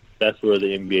that, that's where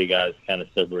the NBA guys kind of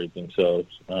separate themselves.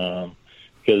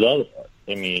 Because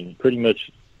pretty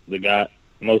much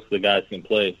most of the guys can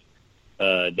play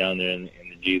down there in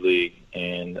the G League.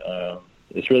 And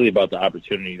it's really about the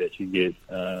opportunity that you get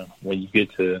when you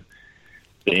get to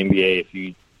the NBA. If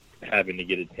you happen to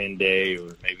get a 10-day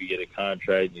or maybe get a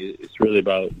contract, it's really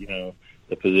about,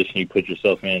 the position you put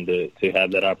yourself in to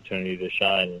have that opportunity to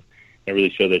shine and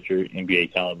really show that you're an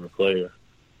NBA caliber player.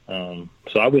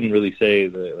 So I wouldn't really say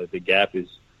that the gap is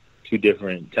too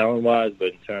different talent-wise,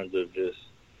 but in terms of just,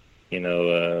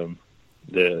 the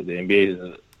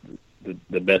NBA is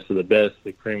the best of the best,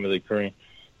 the cream of the cream.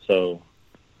 So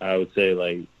I would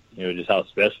say, just how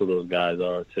special those guys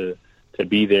are to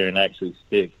be there and actually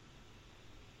stick.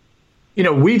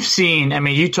 We've seen,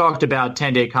 you talked about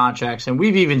 10-day contracts, and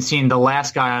we've even seen the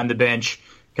last guy on the bench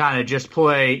kind of just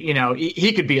play,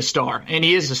 he could be a star, and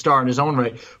he is a star in his own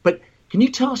right. But can you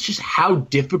tell us just how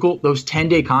difficult those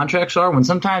 10-day contracts are when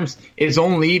sometimes it's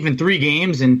only even 3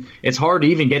 games and it's hard to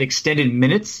even get extended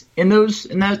minutes in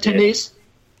that 10 days?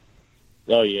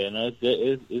 Oh, yeah, no,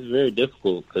 it's very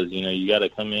difficult because, you got to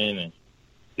come in and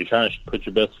you're trying to put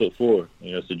your best foot forward.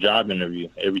 It's a job interview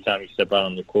every time you step out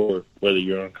on the court, whether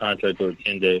you're on contract or a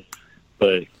 10-day.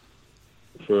 But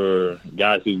for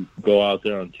guys who go out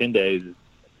there on 10 days,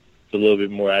 it's a little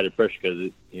bit more added pressure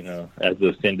because, after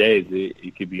those 10 days,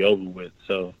 it could be over with.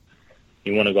 So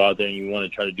you want to go out there and you want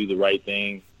to try to do the right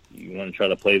thing, you want to try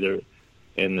to play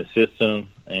in the system,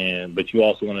 but you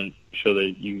also want to show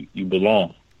that you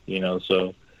belong.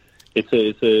 So it's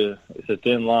a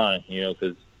thin line,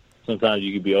 because sometimes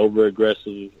you can be over aggressive,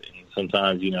 and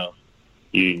sometimes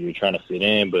you're trying to fit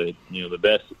in. But the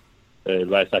best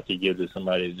advice I could give to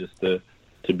somebody is just to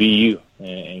be you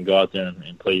and go out there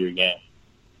and play your game.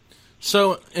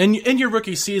 So in your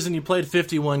rookie season, you played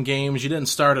 51 games. You didn't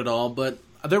start at all, but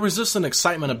there was just an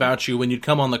excitement about you when you'd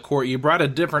come on the court. You brought a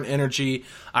different energy.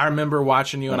 I remember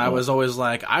watching you, and I was always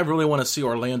like, I really want to see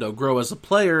Orlando grow as a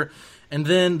player. And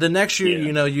then the next year,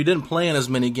 you didn't play in as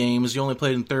many games. You only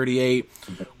played in 38.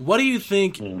 What do you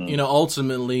think,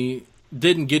 ultimately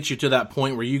didn't get you to that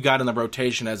point where you got in the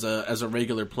rotation as a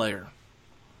regular player?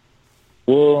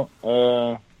 Well,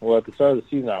 at the start of the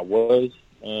season, I was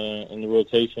in the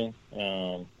rotation,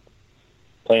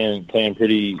 playing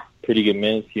pretty good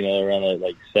minutes, around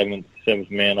that seventh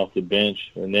man off the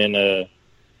bench. And then,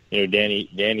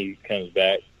 Danny comes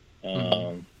back,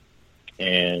 and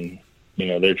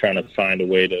they're trying to find a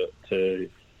way to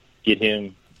get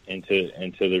him into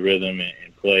the rhythm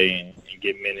and play and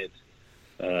get minutes,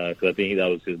 because I think that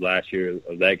was his last year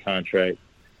of that contract,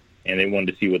 and they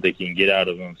wanted to see what they can get out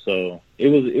of him. So it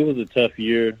was a tough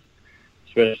year,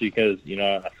 especially because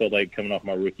I felt like coming off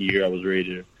my rookie year, I was ready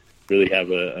to really have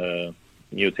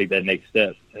take that next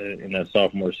step in that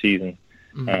sophomore season.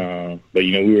 But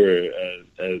we were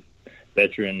a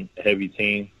veteran heavy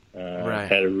team, right.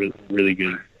 Had a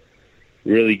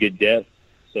really good depth.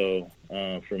 So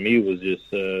for me, it was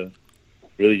just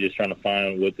really just trying to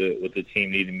find what the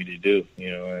team needed me to do,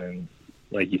 and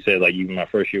like you said, like even my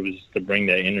first year was just to bring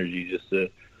that energy, just to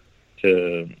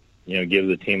give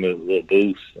the team a little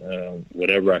boost,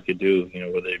 whatever I could do,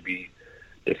 whether it be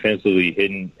defensively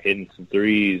hitting some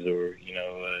threes or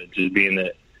just being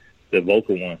the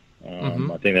vocal one.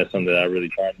 I think that's something that I really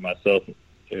tried myself,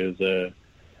 is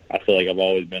I feel like I've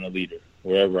always been a leader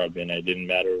wherever I've been. It didn't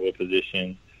matter what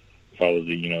position, if I was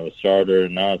a starter,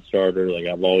 non-starter, like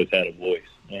I've always had a voice.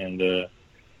 And that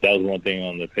was one thing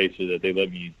on the Pacers, that they let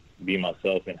me be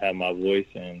myself and have my voice,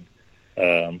 and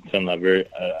something I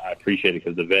appreciate it,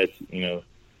 because the vets,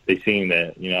 they seen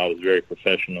that I was very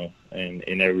professional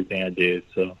in everything I did.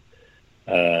 So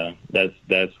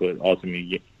that's what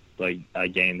ultimately I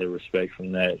gained the respect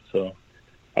from that. So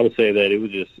I would say that it was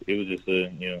just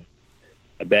a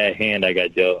bad hand I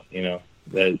got dealt,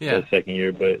 that second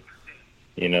year. But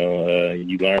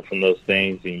you learn from those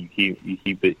things, and you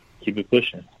keep it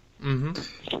pushing.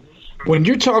 Mm-hmm. When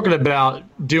you're talking about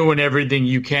doing everything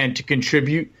you can to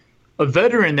contribute, a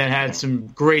veteran that had some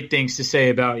great things to say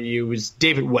about you was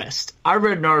David West. I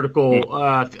read an article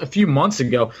a few months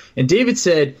ago, and David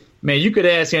said, man, you could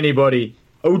ask anybody,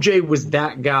 OJ was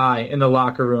that guy in the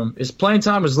locker room. His playing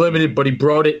time was limited, but he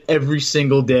brought it every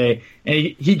single day. And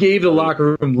he gave the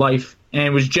locker room life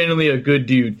and was genuinely a good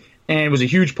dude and was a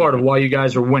huge part of why you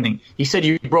guys were winning. He said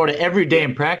you brought it every day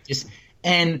in practice.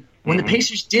 And when the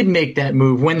Pacers did make that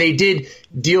move, when they did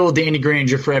deal Danny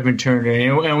Granger for Evan Turner,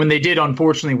 and when they did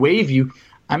unfortunately waive you,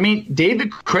 I mean,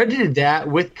 David credited that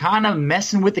with kind of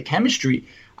messing with the chemistry.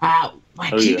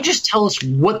 Can you just tell us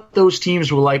what those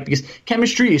teams were like? Because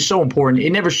chemistry is so important.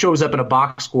 It never shows up in a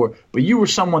box score, but you were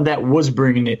someone that was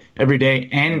bringing it every day,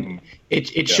 and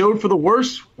it showed for the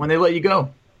worse when they let you go.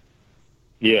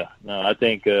 Yeah, no, I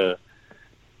think it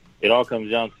all comes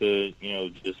down to,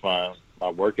 just my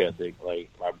work ethic.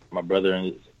 Like my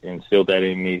brother instilled that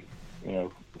in me,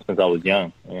 since I was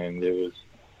young, and it was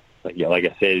like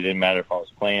I said, it didn't matter if I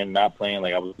was playing, not playing.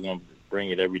 Like I was going to bring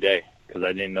it every day, because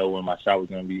I didn't know when my shot was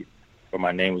going to be, or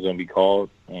my name was going to be called,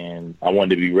 and I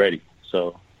wanted to be ready.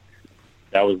 So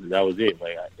that was it.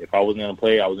 Like if I wasn't going to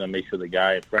play, I was going to make sure the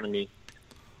guy in front of me,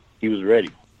 he was ready.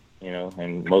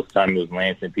 And most of the time it was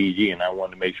Lance and PG, and I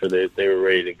wanted to make sure that they were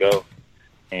ready to go.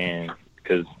 And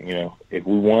because, if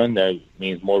we won, that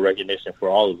means more recognition for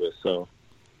all of us. So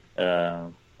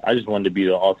I just wanted to be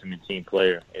the ultimate team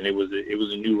player. And it was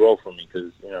a new role for me,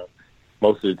 because,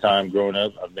 most of the time growing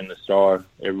up, I've been the star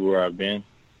everywhere I've been.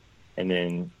 And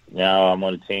then now I'm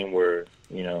on a team where,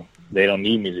 they don't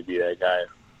need me to be that guy.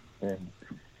 And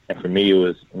for me, it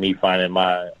was me finding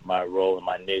my role and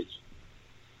my niche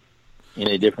in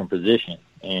a different position.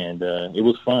 And it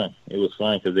was fun. It was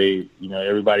fun because they,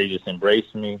 everybody just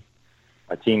embraced me.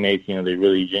 My teammates, they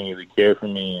really genuinely cared for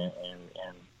me and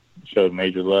showed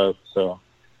major love. So,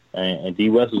 and D.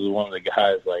 West was one of the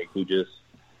guys, who just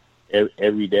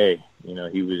every day,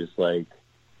 he was just like,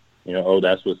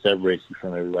 that's what separates you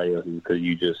from everybody else, because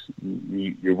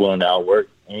you're willing to outwork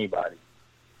anybody.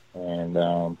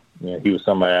 And, he was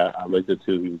somebody I looked up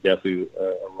to. He was definitely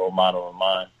a role model of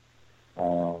mine.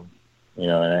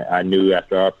 And I knew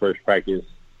after our first practice,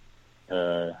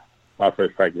 my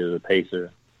first practice as a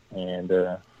Pacer, and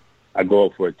I go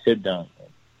up for a tip dunk,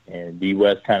 and D.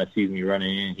 West kind of sees me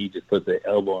running in. He just puts an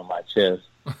elbow in my chest,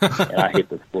 and I hit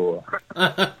the floor.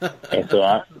 And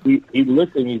so he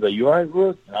looked at me, he's like, "You all right,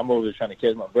 Brooks?" And I'm over there trying to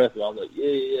catch my breath, and I'm like,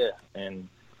 yeah. And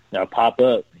I pop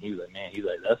up, and he was like, "Man," he's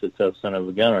like, "That's a tough son of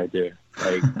a gun right there."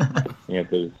 Like,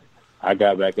 because I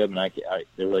got back up, and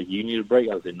they were like, "You need a break?"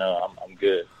 I said, "No, I'm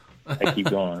good. I keep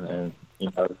going." And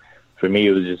for me,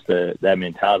 it was just that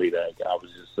mentality that I was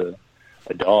just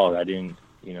a dog. I didn't,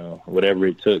 whatever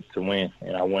it took to win,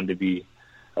 and I wanted to be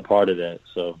a part of that.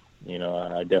 So,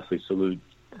 I definitely salute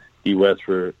D. West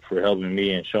for helping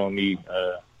me and showing me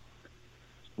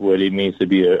what it means to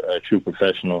be a true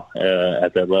professional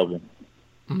at that level.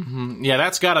 Mm-hmm. Yeah,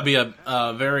 that's got to be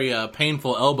a very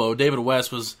painful elbow. David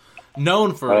West was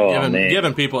known for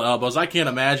giving people elbows. I can't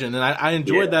imagine, and I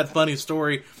enjoyed that funny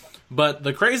story. But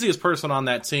the craziest person on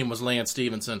that team was Lance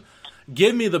Stevenson.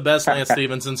 Give me the best Lance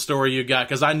Stevenson story you got,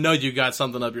 because I know you got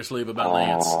something up your sleeve about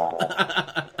Lance.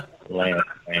 Lance.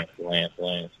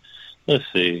 Let's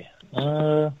see.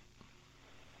 Man,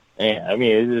 I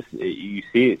mean, it's just, you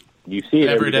see it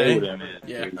every day with him.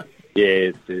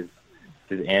 It's his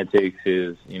antics.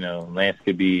 Lance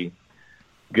could be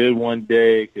good one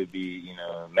day, could be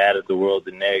mad at the world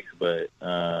the next. But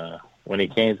when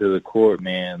it came to the court,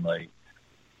 man, like,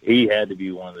 he had to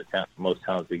be one of the most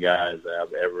talented guys that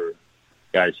I've ever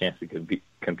got a chance to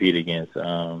compete against,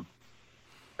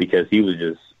 because he was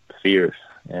just fierce.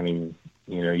 I mean,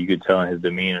 you could tell in his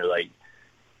demeanor, like,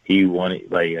 he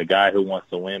wanted, like, a guy who wants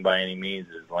to win by any means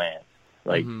is Lance,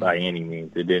 like, by any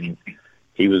means.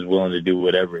 He was willing to do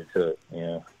whatever it took,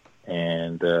 and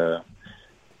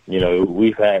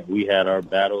we had our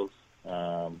battles,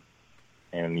 and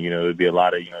it'd be a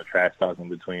lot of trash talking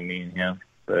between me and him,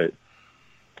 but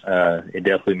it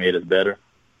definitely made us better.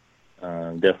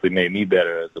 Definitely made me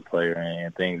better as a player,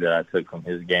 and things that I took from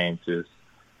his game to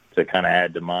kind of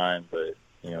add to mine. But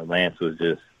Lance was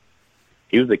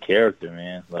he was a character,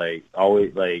 man. Like,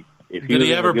 always, like, if did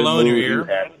he ever blow in your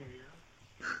ear?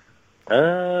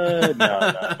 No.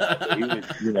 He was,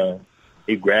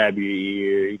 he'd grab your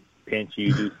ear, he'd pinch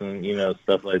you, do some,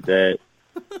 stuff like that.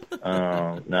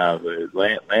 But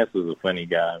Lance was a funny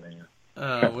guy,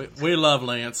 man. We love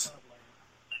Lance.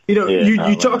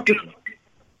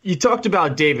 You talked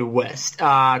about David West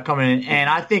coming in, and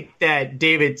I think that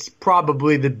David's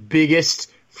probably the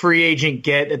biggest free agent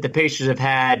get that the Pacers have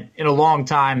had in a long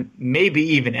time,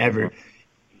 maybe even ever.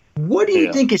 What do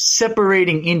you think is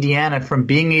separating Indiana from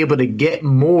being able to get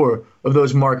more of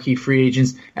those marquee free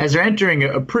agents as they're entering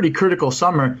a pretty critical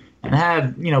summer and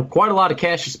have quite a lot of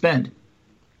cash to spend?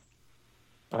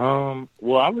 Well,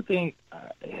 I would think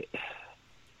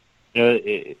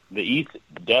the East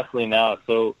definitely now is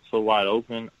so wide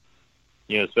open,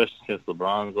 especially since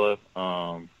LeBron's left.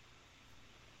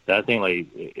 That I think, like,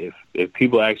 if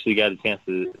people actually got a chance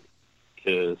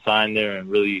to sign there and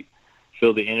really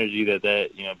feel the energy that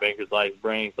Bankers Life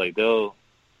brings, like, I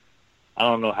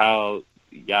don't know how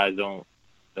guys don't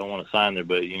want to sign there,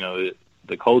 but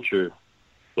the culture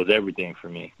was everything for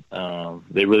me.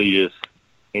 They really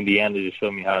Indiana just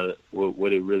showed me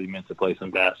what it really meant to play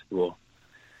some basketball.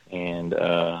 And,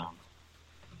 I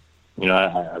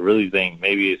really think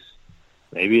maybe it's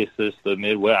just the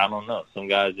Midwest. I don't know. Some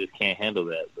guys just can't handle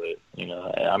that. But,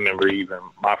 I remember even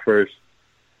my first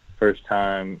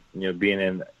time,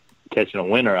 catching a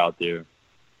winter out there.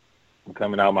 I'm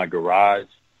coming out of my garage,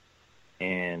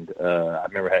 and I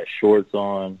remember I had shorts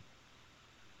on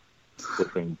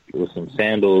with some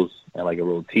sandals and like a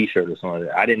little T-shirt or something like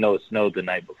that. I didn't know it snowed the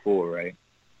night before, right?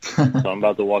 So I'm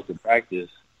about to walk to practice,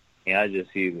 and I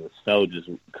just see the snow just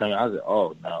coming. I was like,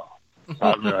 oh, no.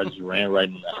 So I just ran right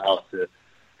in the house to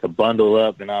bundle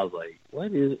up, and I was like,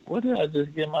 what did I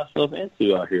just get myself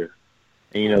into out here?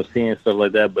 And, seeing stuff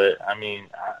like that. But, I mean,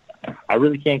 I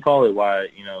really can't call it why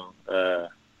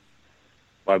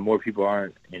more people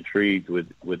aren't intrigued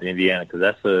with Indiana,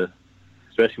 because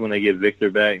especially when they get Victor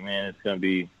back, man, they're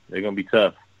going to be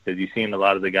tough, because you've seen a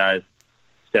lot of the guys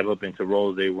step up into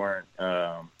roles they weren't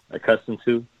accustomed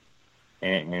to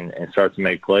and start to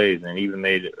make plays, and even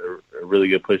made a really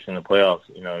good push in the playoffs.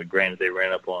 Granted, they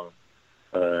ran up on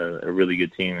a really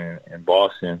good team in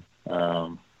Boston.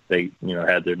 They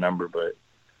had their number, but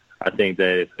I think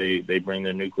that if they bring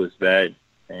their nucleus back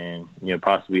and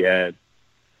possibly add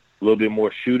a little bit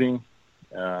more shooting,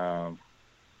 they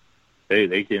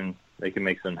can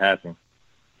make something happen.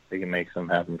 They can make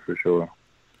something happen for sure.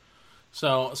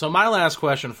 So my last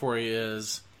question for you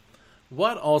is,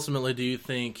 what ultimately do you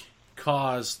think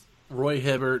caused Roy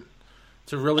Hibbert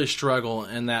to really struggle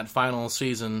in that final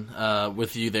season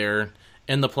with you there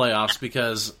in the playoffs,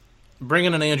 because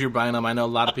bringing in Andrew Bynum, I know a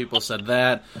lot of people said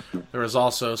that. There was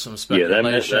also some speculation.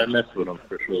 Yeah, that messed with him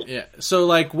for sure. Yeah. So,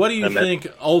 like, what do you think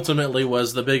ultimately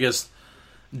was the biggest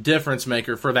difference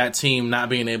maker for that team not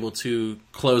being able to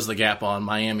close the gap on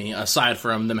Miami, aside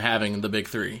from them having the big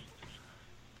three?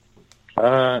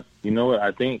 You know what?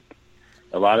 I think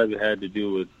a lot of it had to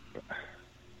do with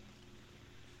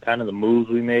kind of the moves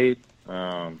we made.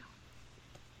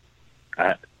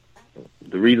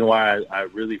 The reason why I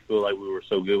really feel like we were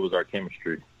so good was our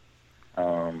chemistry.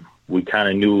 We kind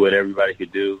of knew what everybody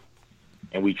could do,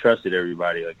 and we trusted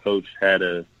everybody. Like, Coach had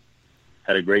a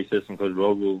great system, Coach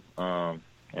Vogel,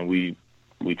 and we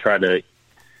tried to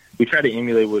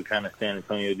emulate what kind of San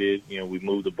Antonio did. You know, we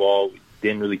moved the ball. We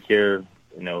didn't really care,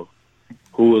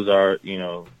 who was our,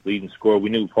 leading scorer. We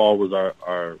knew Paul was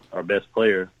our best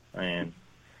player, and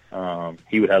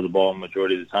he would have the ball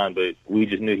majority of the time, but we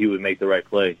just knew he would make the right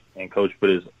play. And Coach put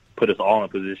us all in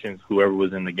positions, whoever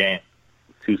was in the game,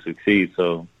 to succeed.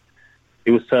 So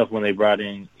it was tough when they brought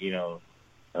in,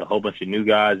 a whole bunch of new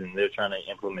guys, and they're trying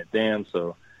to implement them.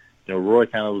 So, Roy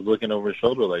kind of was looking over his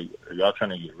shoulder like, are y'all trying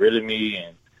to get rid of me?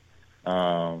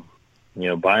 And,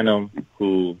 Bynum,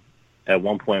 who at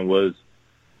one point was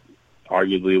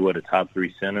arguably, a top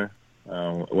 3 center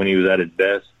when he was at his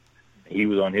best, he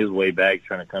was on his way back,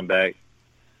 trying to come back.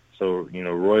 So,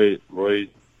 Roy,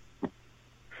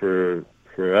 for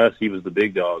us, he was the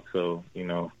big dog. So,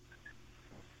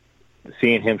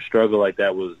 seeing him struggle like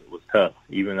that was tough,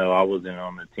 even though I wasn't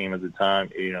on the team at the time,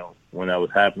 when that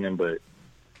was happening. But,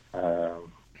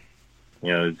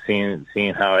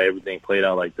 seeing how everything played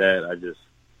out like that,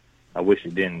 I wish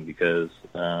it didn't, because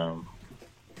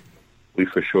we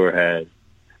for sure I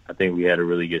think we had a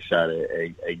really good shot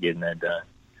at getting that done.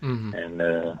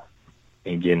 Mm-hmm.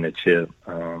 And getting the chip.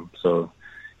 So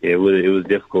it was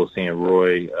difficult seeing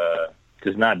Roy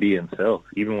just not be himself.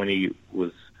 Even when he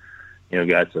was,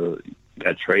 got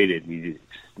traded, he just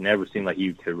never seemed like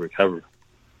he could recover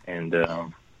and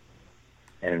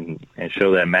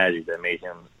show that magic that made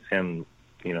him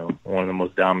one of the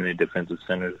most dominant defensive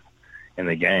centers in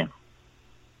the game.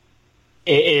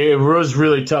 It was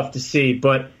really tough to see,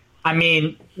 but I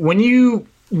mean, when you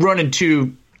run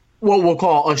into what we'll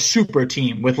call a super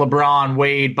team with LeBron,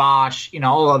 Wade, Bosh,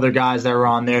 all the other guys that were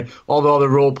on there, all the other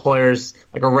role players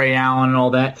like a Ray Allen and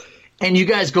all that, and you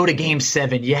guys go to Game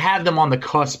 7, you have them on the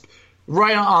cusp,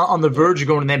 right on the verge of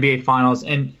going to the NBA Finals,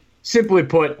 and simply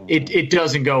put, it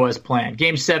doesn't go as planned.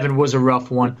 Game 7 was a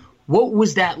rough one. What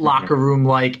was that locker room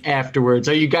like afterwards?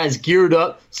 Are you guys geared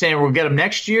up, saying we'll get them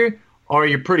next year, or are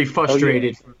you pretty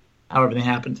frustrated how everything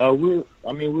happened? We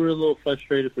were a little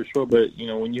frustrated for sure, but,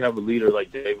 when you have a leader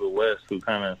like David West who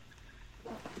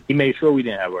he made sure we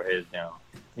didn't have our heads down.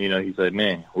 He said,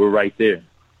 man, we're right there.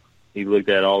 He looked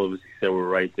at all of us, he said, we're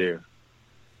right there.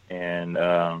 And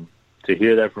to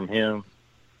hear that from him,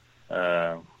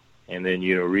 and then,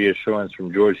 reassurance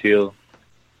from George Hill,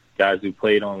 guys who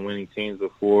played on winning teams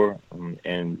before,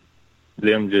 and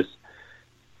them just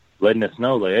letting us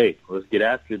know, like, hey, let's get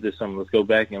after this something. Let's go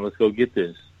back and let's go get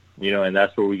this. And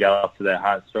that's where we got off to that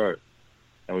hot start.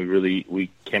 And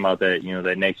we came out that,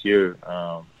 that next year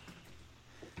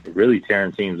really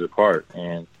tearing teams apart.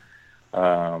 And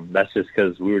that's just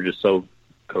because we were just so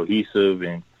cohesive,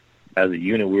 and as a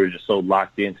unit, we were just so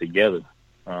locked in together.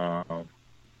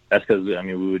 That's because,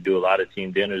 we would do a lot of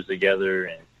team dinners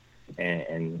together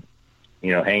and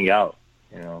hang out,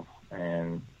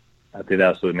 and I think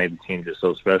that's what made the team just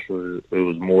so special. It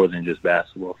was more than just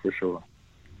basketball, for sure.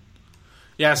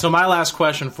 Yeah, so my last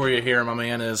question for you here, my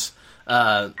man, is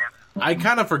I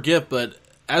kind of forget, but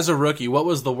as a rookie, what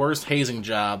was the worst hazing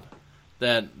job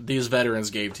that these veterans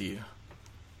gave to you?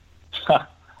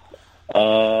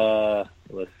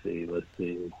 Let's see.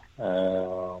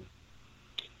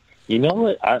 You know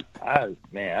what? I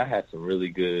had some really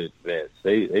good vets.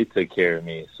 They took care of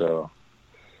me, so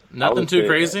nothing too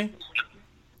crazy.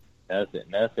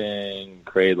 Nothing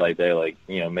crazy like that. Like,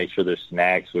 make sure their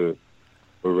snacks were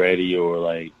ready, or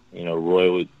like,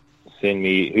 Roy would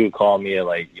he would call me at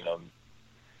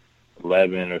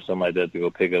 11 or something like that to go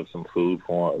pick up some food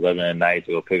for him, 11 at night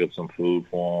to go pick up some food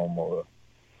for him, or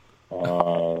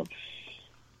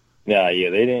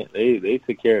they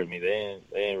took care of me. They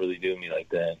didn't really do me like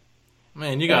that.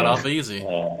 Man, you got off easy.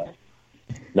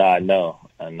 I know.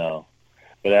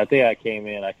 But I think I came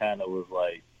in, I kind of was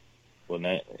like, well,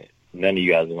 none of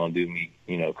you guys are going to do me,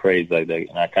 crazy like that.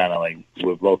 And I kind of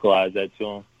would vocalize that to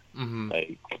them. Mm-hmm.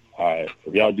 Like, all right,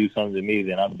 if y'all do something to me,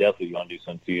 then I'm definitely going to do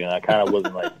something to you. And I kind of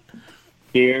wasn't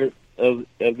scared of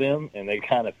them, and they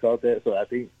kind of felt that. So I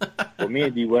think, well, me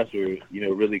and D West were,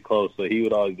 really close. So he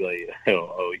would always be like, he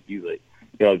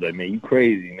always like, man, you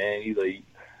crazy, man. He's like,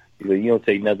 you don't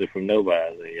take nothing from nobody. I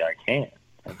was like, I can't,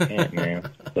 man.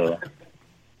 So,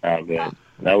 but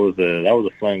that was a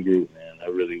fun group, man.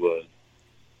 That really was.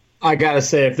 I gotta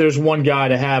say, if there's one guy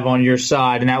to have on your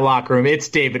side in that locker room, it's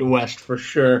David West for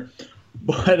sure.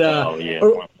 But oh yeah.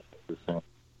 100%.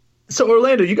 So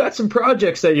Orlando, you got some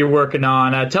projects that you're working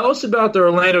on. Tell us about the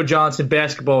Orlando Johnson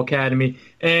Basketball Academy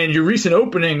and your recent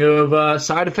opening of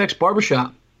Side Effects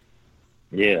Barbershop.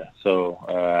 Yeah, so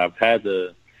I've had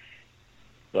the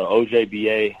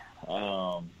OJBA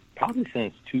probably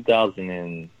since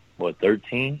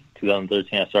 2013.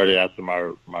 2013, I started after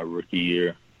my rookie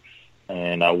year,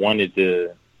 and I wanted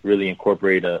to really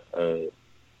incorporate a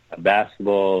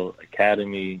basketball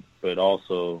academy, but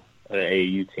also an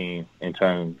AAU team in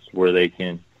terms where they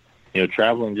can,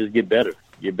 travel and just get better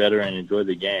and enjoy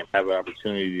the game, have an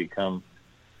opportunity to come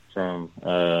from,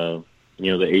 the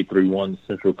 831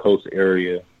 Central Coast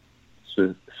area,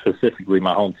 specifically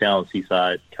my hometown,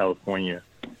 Seaside, California,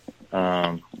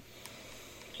 to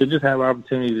just have an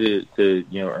opportunity to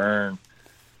earn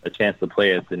a chance to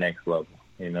play at the next level,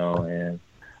 and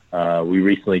we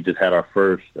recently just had our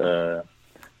first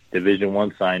Division I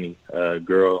signing,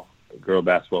 girl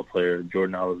basketball player,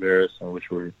 Jordan Oliveras,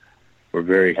 which we're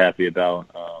very happy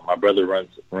about. My brother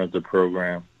runs the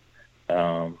program,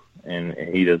 and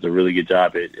he does a really good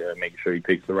job at making sure he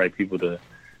picks the right people to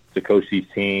coach these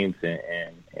teams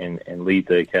and lead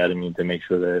the academy to make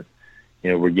sure that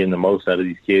we're getting the most out of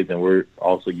these kids, and we're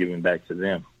also giving back to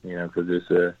them. Because it's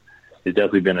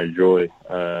definitely been a joy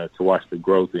to watch the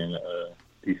growth in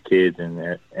these kids and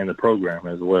the program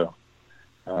as well.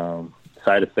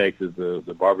 Side Effects is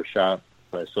the barbershop,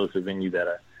 a social venue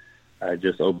that I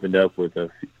just opened up with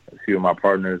a few of my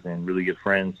partners and really good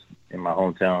friends in my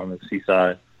hometown of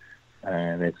Seaside,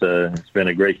 and it's been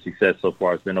a great success so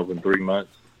far. It's been open 3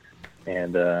 months,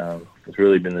 and it's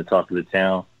really been the talk of the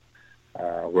town.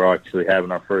 We're actually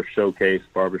having our first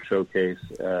barber showcase,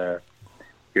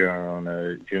 here on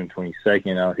June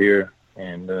 22nd out here,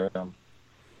 and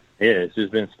it's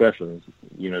just been special.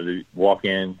 To walk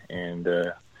in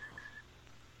and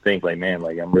think like, man,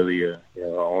 like I'm really a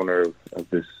owner of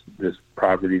this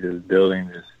property, this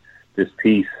building, this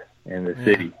piece in the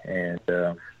city, and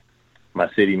my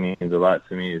city means a lot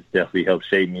to me. It's definitely helped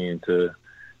shape me into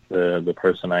the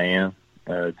person I am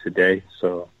today.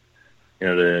 So,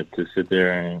 to sit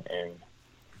there and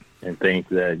think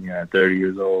that at 30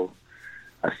 years old,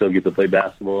 I still get to play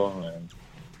basketball, and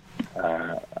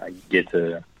I get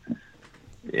to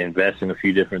invest in a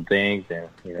few different things, and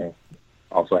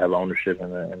also have ownership in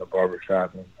the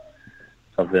barbershop, and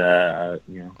something I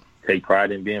take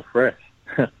pride in being fresh.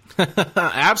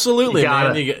 Absolutely,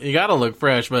 man. You gotta look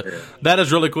fresh, but that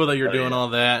is really cool that you're doing all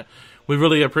that. We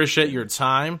really appreciate your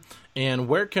time. And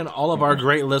where can all of our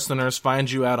great listeners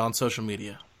find you out on social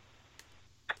media?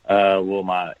 Well,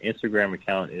 my Instagram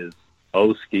account is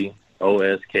Oskii,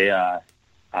 OSKII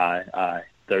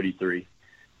 33.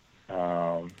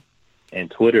 And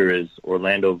Twitter is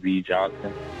Orlando V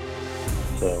Johnson.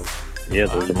 So,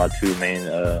 those are my two main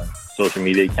social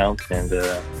media accounts. And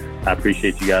I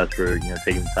appreciate you guys for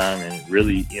taking the time and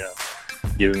really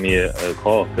giving me a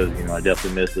call, because I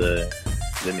definitely miss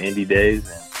them indie days,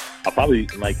 and I probably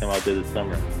might come out there this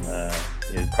summer.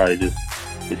 Probably just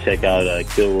to check out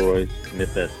Kilroy's,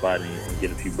 miss that spot, and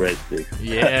get a few breadsticks.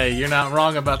 Yeah, you're not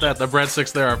wrong about that. The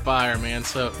breadsticks there are fire, man.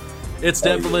 So it's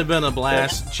definitely been a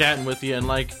blast chatting with you. And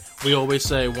like we always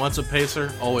say, once a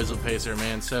Pacer, always a Pacer,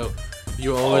 man. So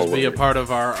you'll always be a part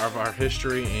of our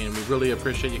history, and we really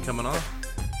appreciate you coming on.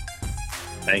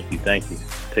 Thank you.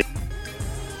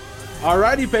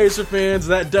 Alrighty, Pacer fans,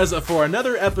 that does it for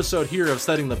another episode here of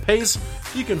Setting the Pace.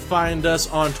 You can find us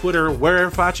on Twitter,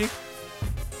 where, Facci?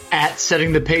 At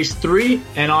Setting the Pace 3,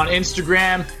 and on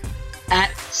Instagram at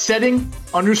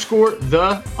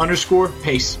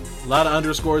setting_the_pace. A lot of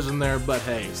underscores in there, but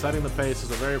hey, Setting the Pace is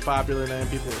a very popular name.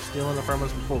 People were stealing it from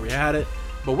us before we had it,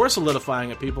 but we're solidifying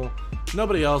it, people.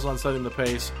 Nobody else on Setting the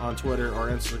Pace on Twitter or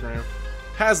Instagram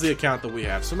has the account that we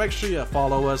have, so make sure you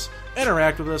follow us,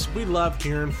 interact with us. We love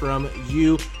hearing from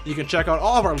you. You can check out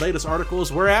all of our latest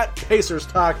articles. We're at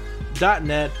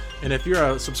PacersTalk.net, and if you're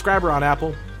a subscriber on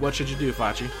Apple, what should you do,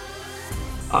 Facci?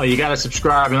 Oh, you got to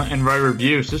subscribe and write a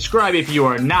review. Subscribe if you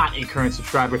are not a current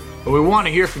subscriber, but we want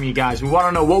to hear from you guys. We want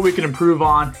to know what we can improve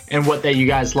on and what that you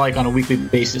guys like on a weekly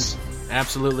basis.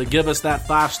 Absolutely. Give us that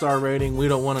 5-star rating. We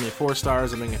don't want any 4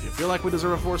 stars. I mean, if you feel like we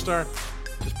deserve a 4-star,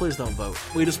 just please don't vote.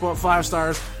 We just want 5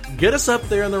 stars. Get us up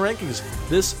there in the rankings.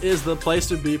 This is the place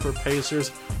to be for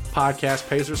Pacers podcast,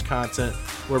 Pacers content.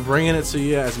 We're bringing it to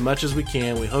you as much as we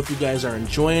can. We hope you guys are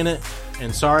enjoying it.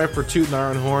 And sorry for tooting our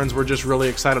own horns. We're just really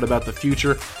excited about the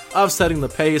future of setting the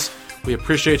pace. We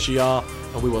appreciate you all,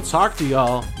 and we will talk to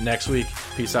y'all next week.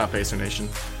 Peace out, Pacer Nation.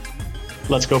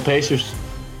 Let's go Pacers.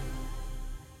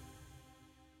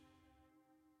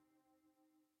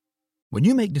 When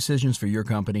you make decisions for your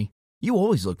company, you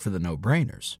always look for the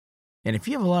no-brainers. And if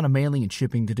you have a lot of mailing and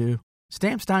shipping to do,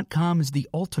 Stamps.com is the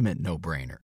ultimate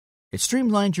no-brainer. It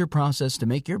streamlines your process to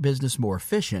make your business more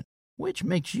efficient, which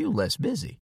makes you less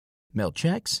busy. Mail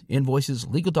checks, invoices,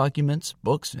 legal documents,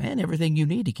 books, and everything you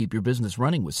need to keep your business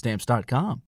running with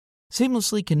Stamps.com.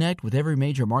 Seamlessly connect with every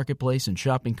major marketplace and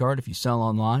shopping cart if you sell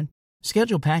online.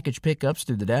 Schedule package pickups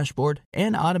through the dashboard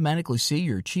and automatically see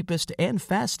your cheapest and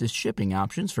fastest shipping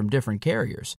options from different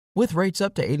carriers, with rates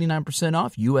up to 89%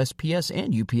 off USPS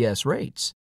and UPS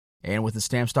rates. And with the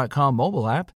Stamps.com mobile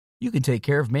app, you can take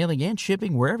care of mailing and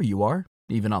shipping wherever you are,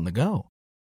 even on the go.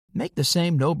 Make the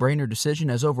same no-brainer decision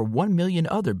as over 1 million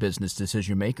other business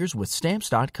decision makers with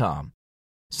Stamps.com.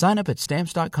 Sign up at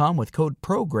Stamps.com with code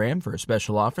PROGRAM for a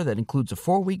special offer that includes a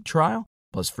 4-week trial,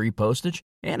 plus free postage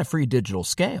and a free digital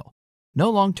scale. No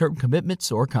long-term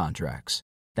commitments or contracts.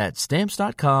 That's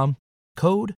Stamps.com,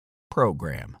 code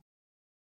PROGRAM.